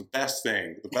best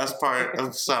thing, the best part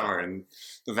of summer, and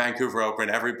the Vancouver Open.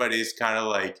 Everybody's kind of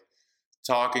like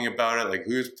talking about it, like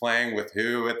who's playing with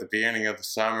who at the beginning of the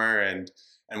summer, and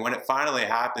when it finally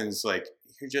happens, like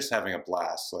you're just having a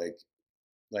blast.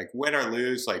 Like win or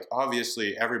lose, like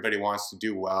obviously everybody wants to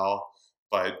do well,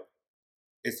 but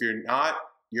if you're not,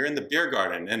 you're in the beer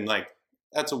garden, and like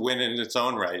that's a win in its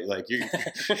own right. Like you're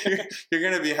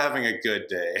going to be having a good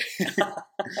day.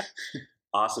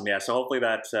 Awesome. Yeah. So hopefully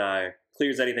that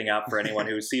clears anything up for anyone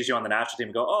who sees you on the national team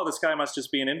and go, oh, this guy must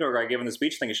just be an indoor guy giving this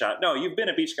beach thing a shot. No, you've been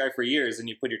a beach guy for years and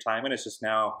you put your time in. It's just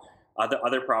now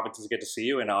other provinces get to see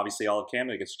you, and obviously all of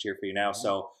Canada gets to cheer for you now.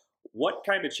 So what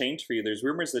kind of changed for you? There's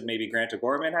rumors that maybe Grant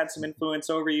O'Gorman had some influence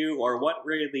over you, or what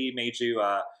really made you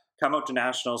come out to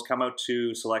nationals, come out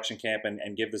to selection camp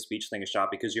and give this beach thing a shot,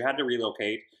 because you had to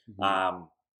relocate. Mm-hmm.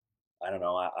 I don't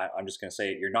know. I'm just going to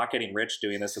say you're not getting rich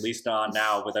doing this, at least not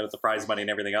now without the prize money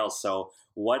and everything else. So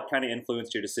what kind of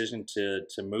influenced your decision to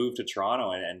move to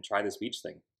Toronto and try this beach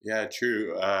thing? Yeah,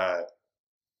 true. I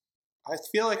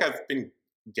feel like I've been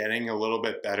getting a little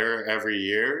bit better every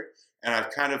year, and I've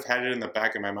kind of had it in the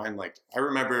back of my mind. Like I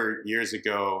remember years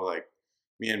ago, like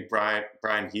me and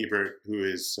Brian Hebert, who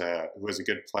was a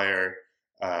good player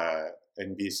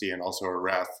in BC and also a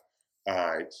ref.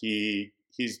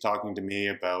 He's talking to me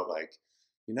about like,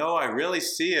 I really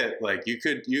see it. Like you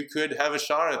could have a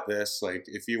shot at this, like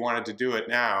if you wanted to do it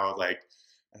now. Like,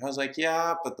 and I was like,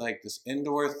 yeah, but like this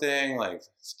indoor thing, like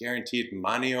it's guaranteed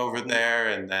money over there,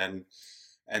 and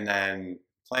then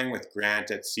playing with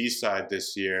Grant at Seaside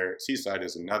this year. Seaside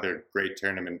is another great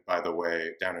tournament, by the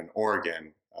way, down in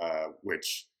Oregon,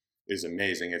 which is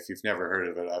amazing. If you've never heard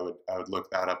of it, I would look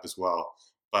that up as well.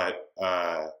 But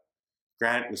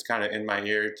Grant was kind of in my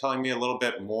ear, telling me a little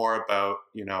bit more about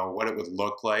what it would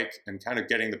look like, and kind of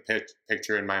getting the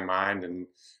picture in my mind, and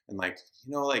like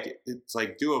like it's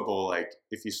like doable. Like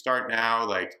if you start now,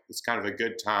 like it's kind of a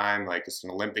good time. Like it's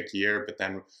an Olympic year, but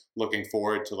then looking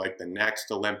forward to like the next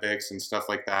Olympics and stuff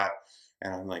like that.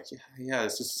 And I'm like, yeah,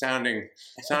 this is sounding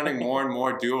more and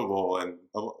more doable. And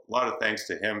a lot of thanks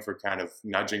to him for kind of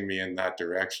nudging me in that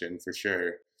direction for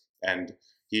sure. And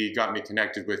he got me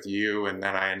connected with you, and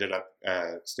then I ended up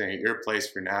staying at your place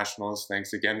for nationals.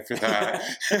 Thanks again for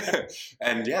that.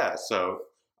 And yeah, so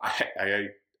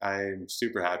I'm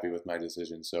super happy with my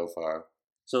decision so far.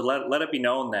 So let it be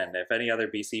known then, if any other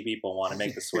BC people want to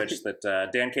make the switch, that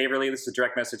Dan Caverly, this is a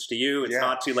direct message to you. It's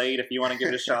not too late if you want to give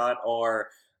it a shot, or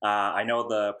I know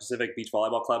the Pacific Beach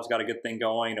Volleyball Club's got a good thing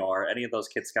going, or any of those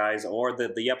Kits guys, or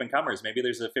the up-and-comers. Maybe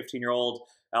there's a 15-year-old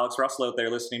Alex Russell out there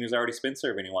listening who's already spin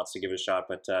serving who wants to give it a shot.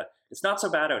 But it's not so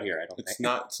bad out here, I don't think.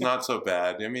 It's not so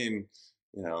bad. I mean,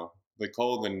 the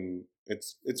cold in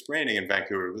it's raining in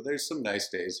Vancouver, but there's some nice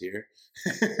days here.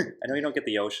 I know you don't get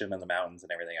the ocean and the mountains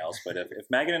and everything else, but if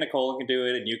Megan and Nicole can do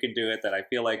it and you can do it, then I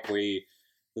feel like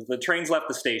the train's left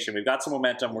the station. We've got some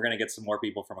momentum. We're going to get some more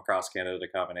people from across Canada to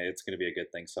come, and it's going to be a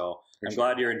good thing. So I'm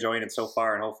glad you're enjoying it so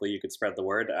far, and hopefully you could spread the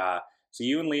word. So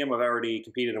you and Liam have already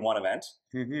competed in one event.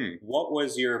 Mm-hmm. What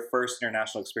was your first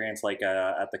international experience like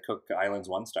at the Cook Islands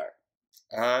One Star?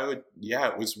 Yeah,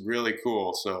 it was really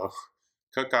cool. So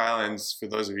Cook Islands, for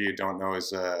those of you who don't know,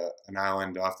 is an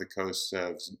island off the coast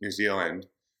of New Zealand,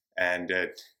 and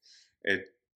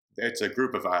it's a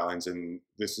group of islands, and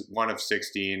this is one of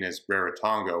 16 is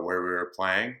Rarotonga, where we were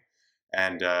playing,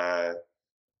 and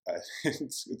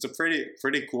it's a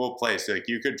pretty cool place. Like,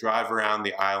 you could drive around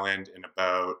the island in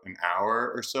about an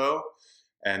hour or so,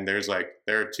 and there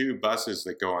are two buses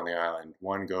that go on the island.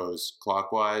 One goes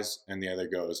clockwise and the other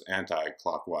goes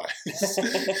anti-clockwise.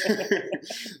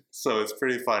 So it's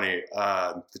pretty funny.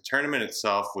 The tournament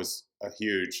itself was a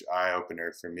huge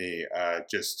eye-opener for me,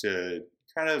 just to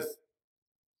kind of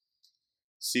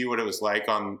see what it was like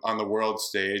on the world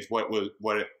stage, what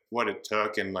it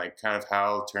took, and like kind of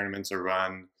how tournaments are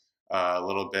run a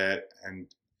little bit. And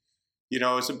it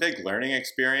was a big learning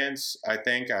experience. I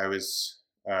think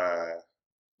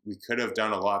we could have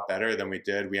done a lot better than we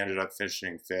did. We ended up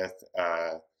finishing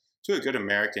 5th to a good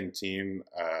American team,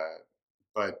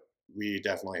 but we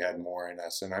definitely had more in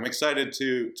us. And I'm excited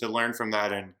to learn from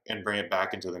that and bring it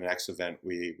back into the next event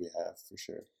we have, for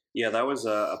sure. Yeah, that was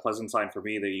a pleasant sign for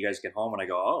me that you guys get home and I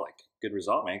go, oh, like, good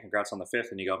result, man. Congrats on the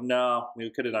 5th. And you go, no, we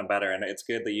could have done better. And it's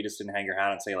good that you just didn't hang your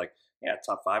hat and say, like, yeah,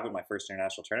 top 5 with my first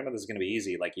international tournament. This is going to be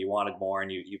easy. Like, you wanted more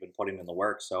and you've been putting in the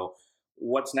work. So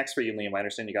what's next for you, Liam? I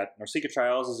understand you got NORCECA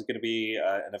Trials. Is it going to be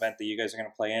an event that you guys are going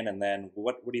to play in? And then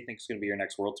what do you think is going to be your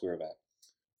next World Tour event?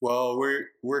 Well,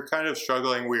 we're kind of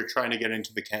struggling. We're trying to get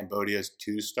into the Cambodia's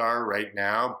 2-star right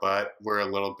now, but we're a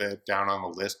little bit down on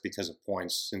the list because of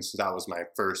points, since that was my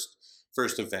first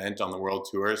event on the World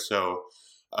Tour. So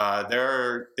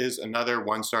there is another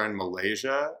 1-star in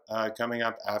Malaysia coming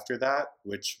up after that,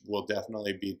 which will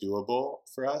definitely be doable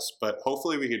for us. But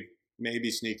hopefully we could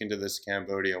maybe sneak into this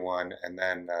Cambodia one, and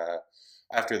then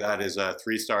after that is a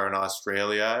 3-star in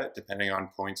Australia, depending on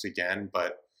points again.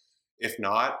 But if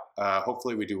not,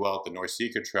 hopefully we do well at the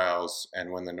NORCECA Trials,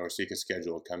 and when the NORCECA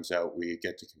schedule comes out, we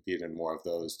get to compete in more of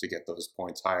those to get those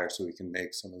points higher, so we can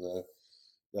make some of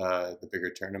the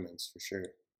bigger tournaments, for sure.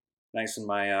 Nice. And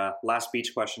my last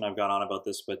speech question, I've gone on about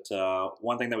this, but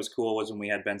one thing that was cool was when we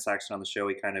had Ben Saxton on the show,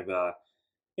 he kind of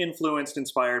influenced,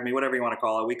 inspired me, whatever you want to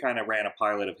call it. We kind of ran a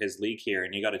pilot of his league here,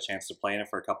 and you got a chance to play in it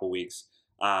for a couple weeks.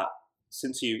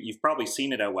 Since you've probably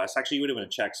seen it out west, actually you would have been in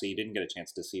Czech, so you didn't get a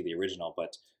chance to see the original,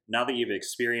 but now that you've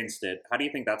experienced it, how do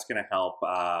you think that's going to help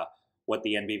what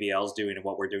the NBVL is doing and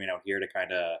what we're doing out here to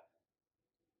kind of,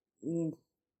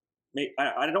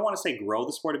 I don't want to say grow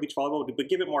the sport of beach volleyball, but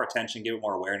give it more attention, give it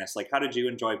more awareness? Like, how did you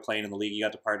enjoy playing in the league? You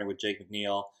got to partner with Jake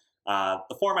McNeil.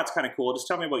 The format's kind of cool. Just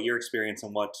tell me about your experience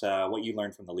and what you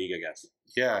learned from the league, I guess.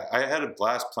 Yeah, I had a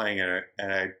blast playing in it,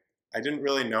 and I didn't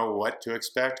really know what to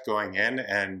expect going in,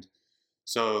 and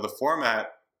so the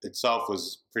format itself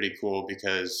was pretty cool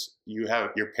because you're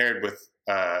paired with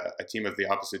a team of the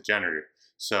opposite gender.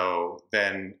 So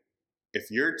then, if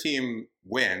your team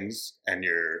wins and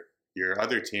your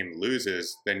other team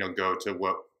loses, then you'll go to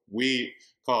what we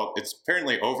call, it's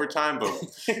apparently overtime,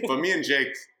 but me and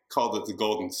Jake called it the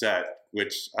golden set,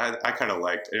 which I kind of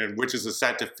liked, and which is a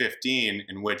set to 15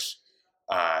 in which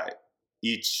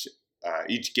each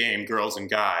game, girls and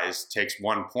guys, takes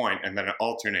 1 point, and then it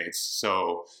alternates.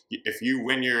 So if you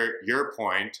win your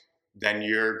point, then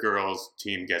your girls'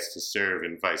 team gets to serve,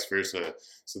 and vice versa.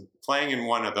 So playing in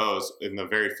one of those in the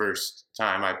very first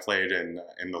time I played in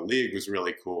the league was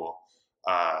really cool.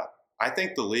 I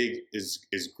think the league is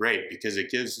great because it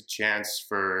gives a chance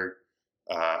for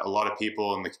a lot of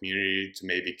people in the community to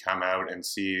maybe come out and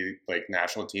see like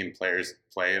national team players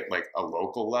play at like a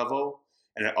local level.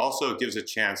 And it also gives a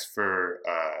chance for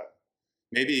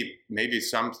maybe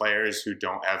some players who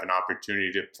don't have an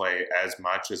opportunity to play as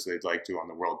much as they'd like to on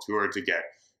the World Tour to get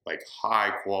like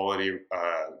high quality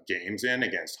games in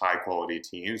against high quality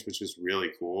teams, which is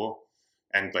really cool.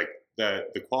 And like the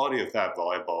quality of that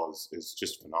volleyball is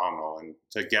just phenomenal. And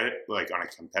to get it like on a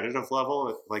competitive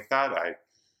level like that,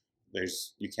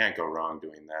 you can't go wrong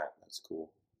doing that. That's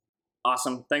cool.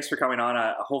 Awesome. Thanks for coming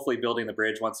on. Hopefully building the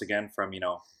bridge once again from,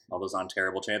 all those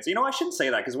unterrible chants. I shouldn't say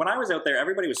that because when I was out there,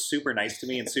 everybody was super nice to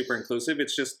me and super inclusive.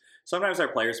 It's just sometimes our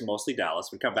players, mostly Dallas,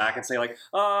 would come back and say like,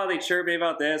 oh, they chirped me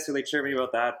about this or they chirped me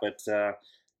about that. But,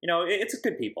 it's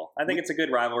good people. I think it's a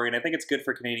good rivalry, and I think it's good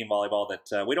for Canadian volleyball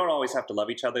that we don't always have to love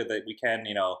each other, that we can,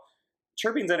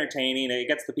 chirping's entertaining. It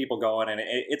gets the people going, and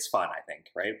it's fun. I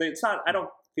think, right? It's not. I don't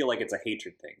feel like it's a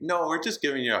hatred thing. No, we're just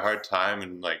giving you a hard time,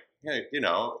 and like, hey, you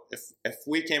know, if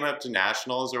we came up to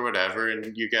nationals or whatever,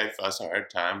 and you gave us a hard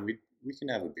time, we can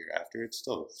have a beer after. It's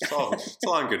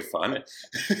all in good fun.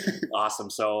 Awesome.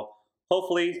 So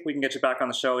hopefully we can get you back on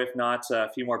the show. If not, a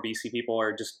few more BC people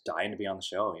are just dying to be on the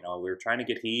show. You know, we're trying to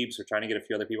get Heebs. We're trying to get a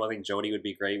few other people. I think Jody would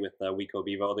be great with Wico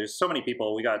Bevo. There's so many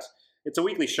people. It's a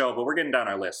weekly show, but we're getting down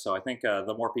our list. So I think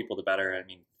the more people, the better. I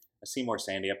mean, a Seymour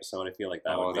Sandy episode, I feel like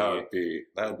that would be.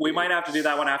 We might have to do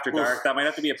that one after dark. That might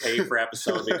have to be a paid for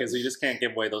episode because we just can't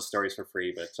give away those stories for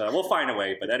free. But we'll find a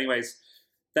way. But anyways,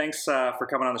 thanks for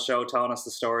coming on the show, telling us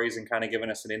the stories, and kind of giving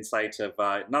us an insight of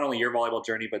not only your volleyball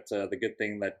journey, but the good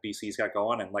thing that BC's got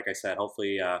going. And like I said,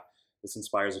 hopefully this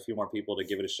inspires a few more people to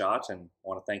give it a shot. And I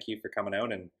want to thank you for coming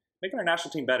out and making our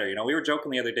national team better. You know, we were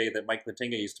joking the other day that Mike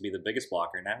Latinga used to be the biggest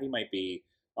blocker. Now he might be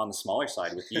on the smaller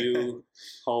side with you,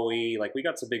 Hoey. Like, we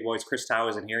got some big boys. Chris Tao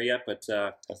isn't here yet, but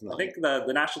I think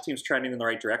the national team's trending in the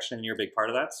right direction, and you're a big part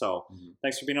of that. So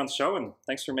thanks for being on the show, and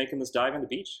thanks for making this dive into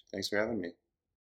beach. Thanks for having me.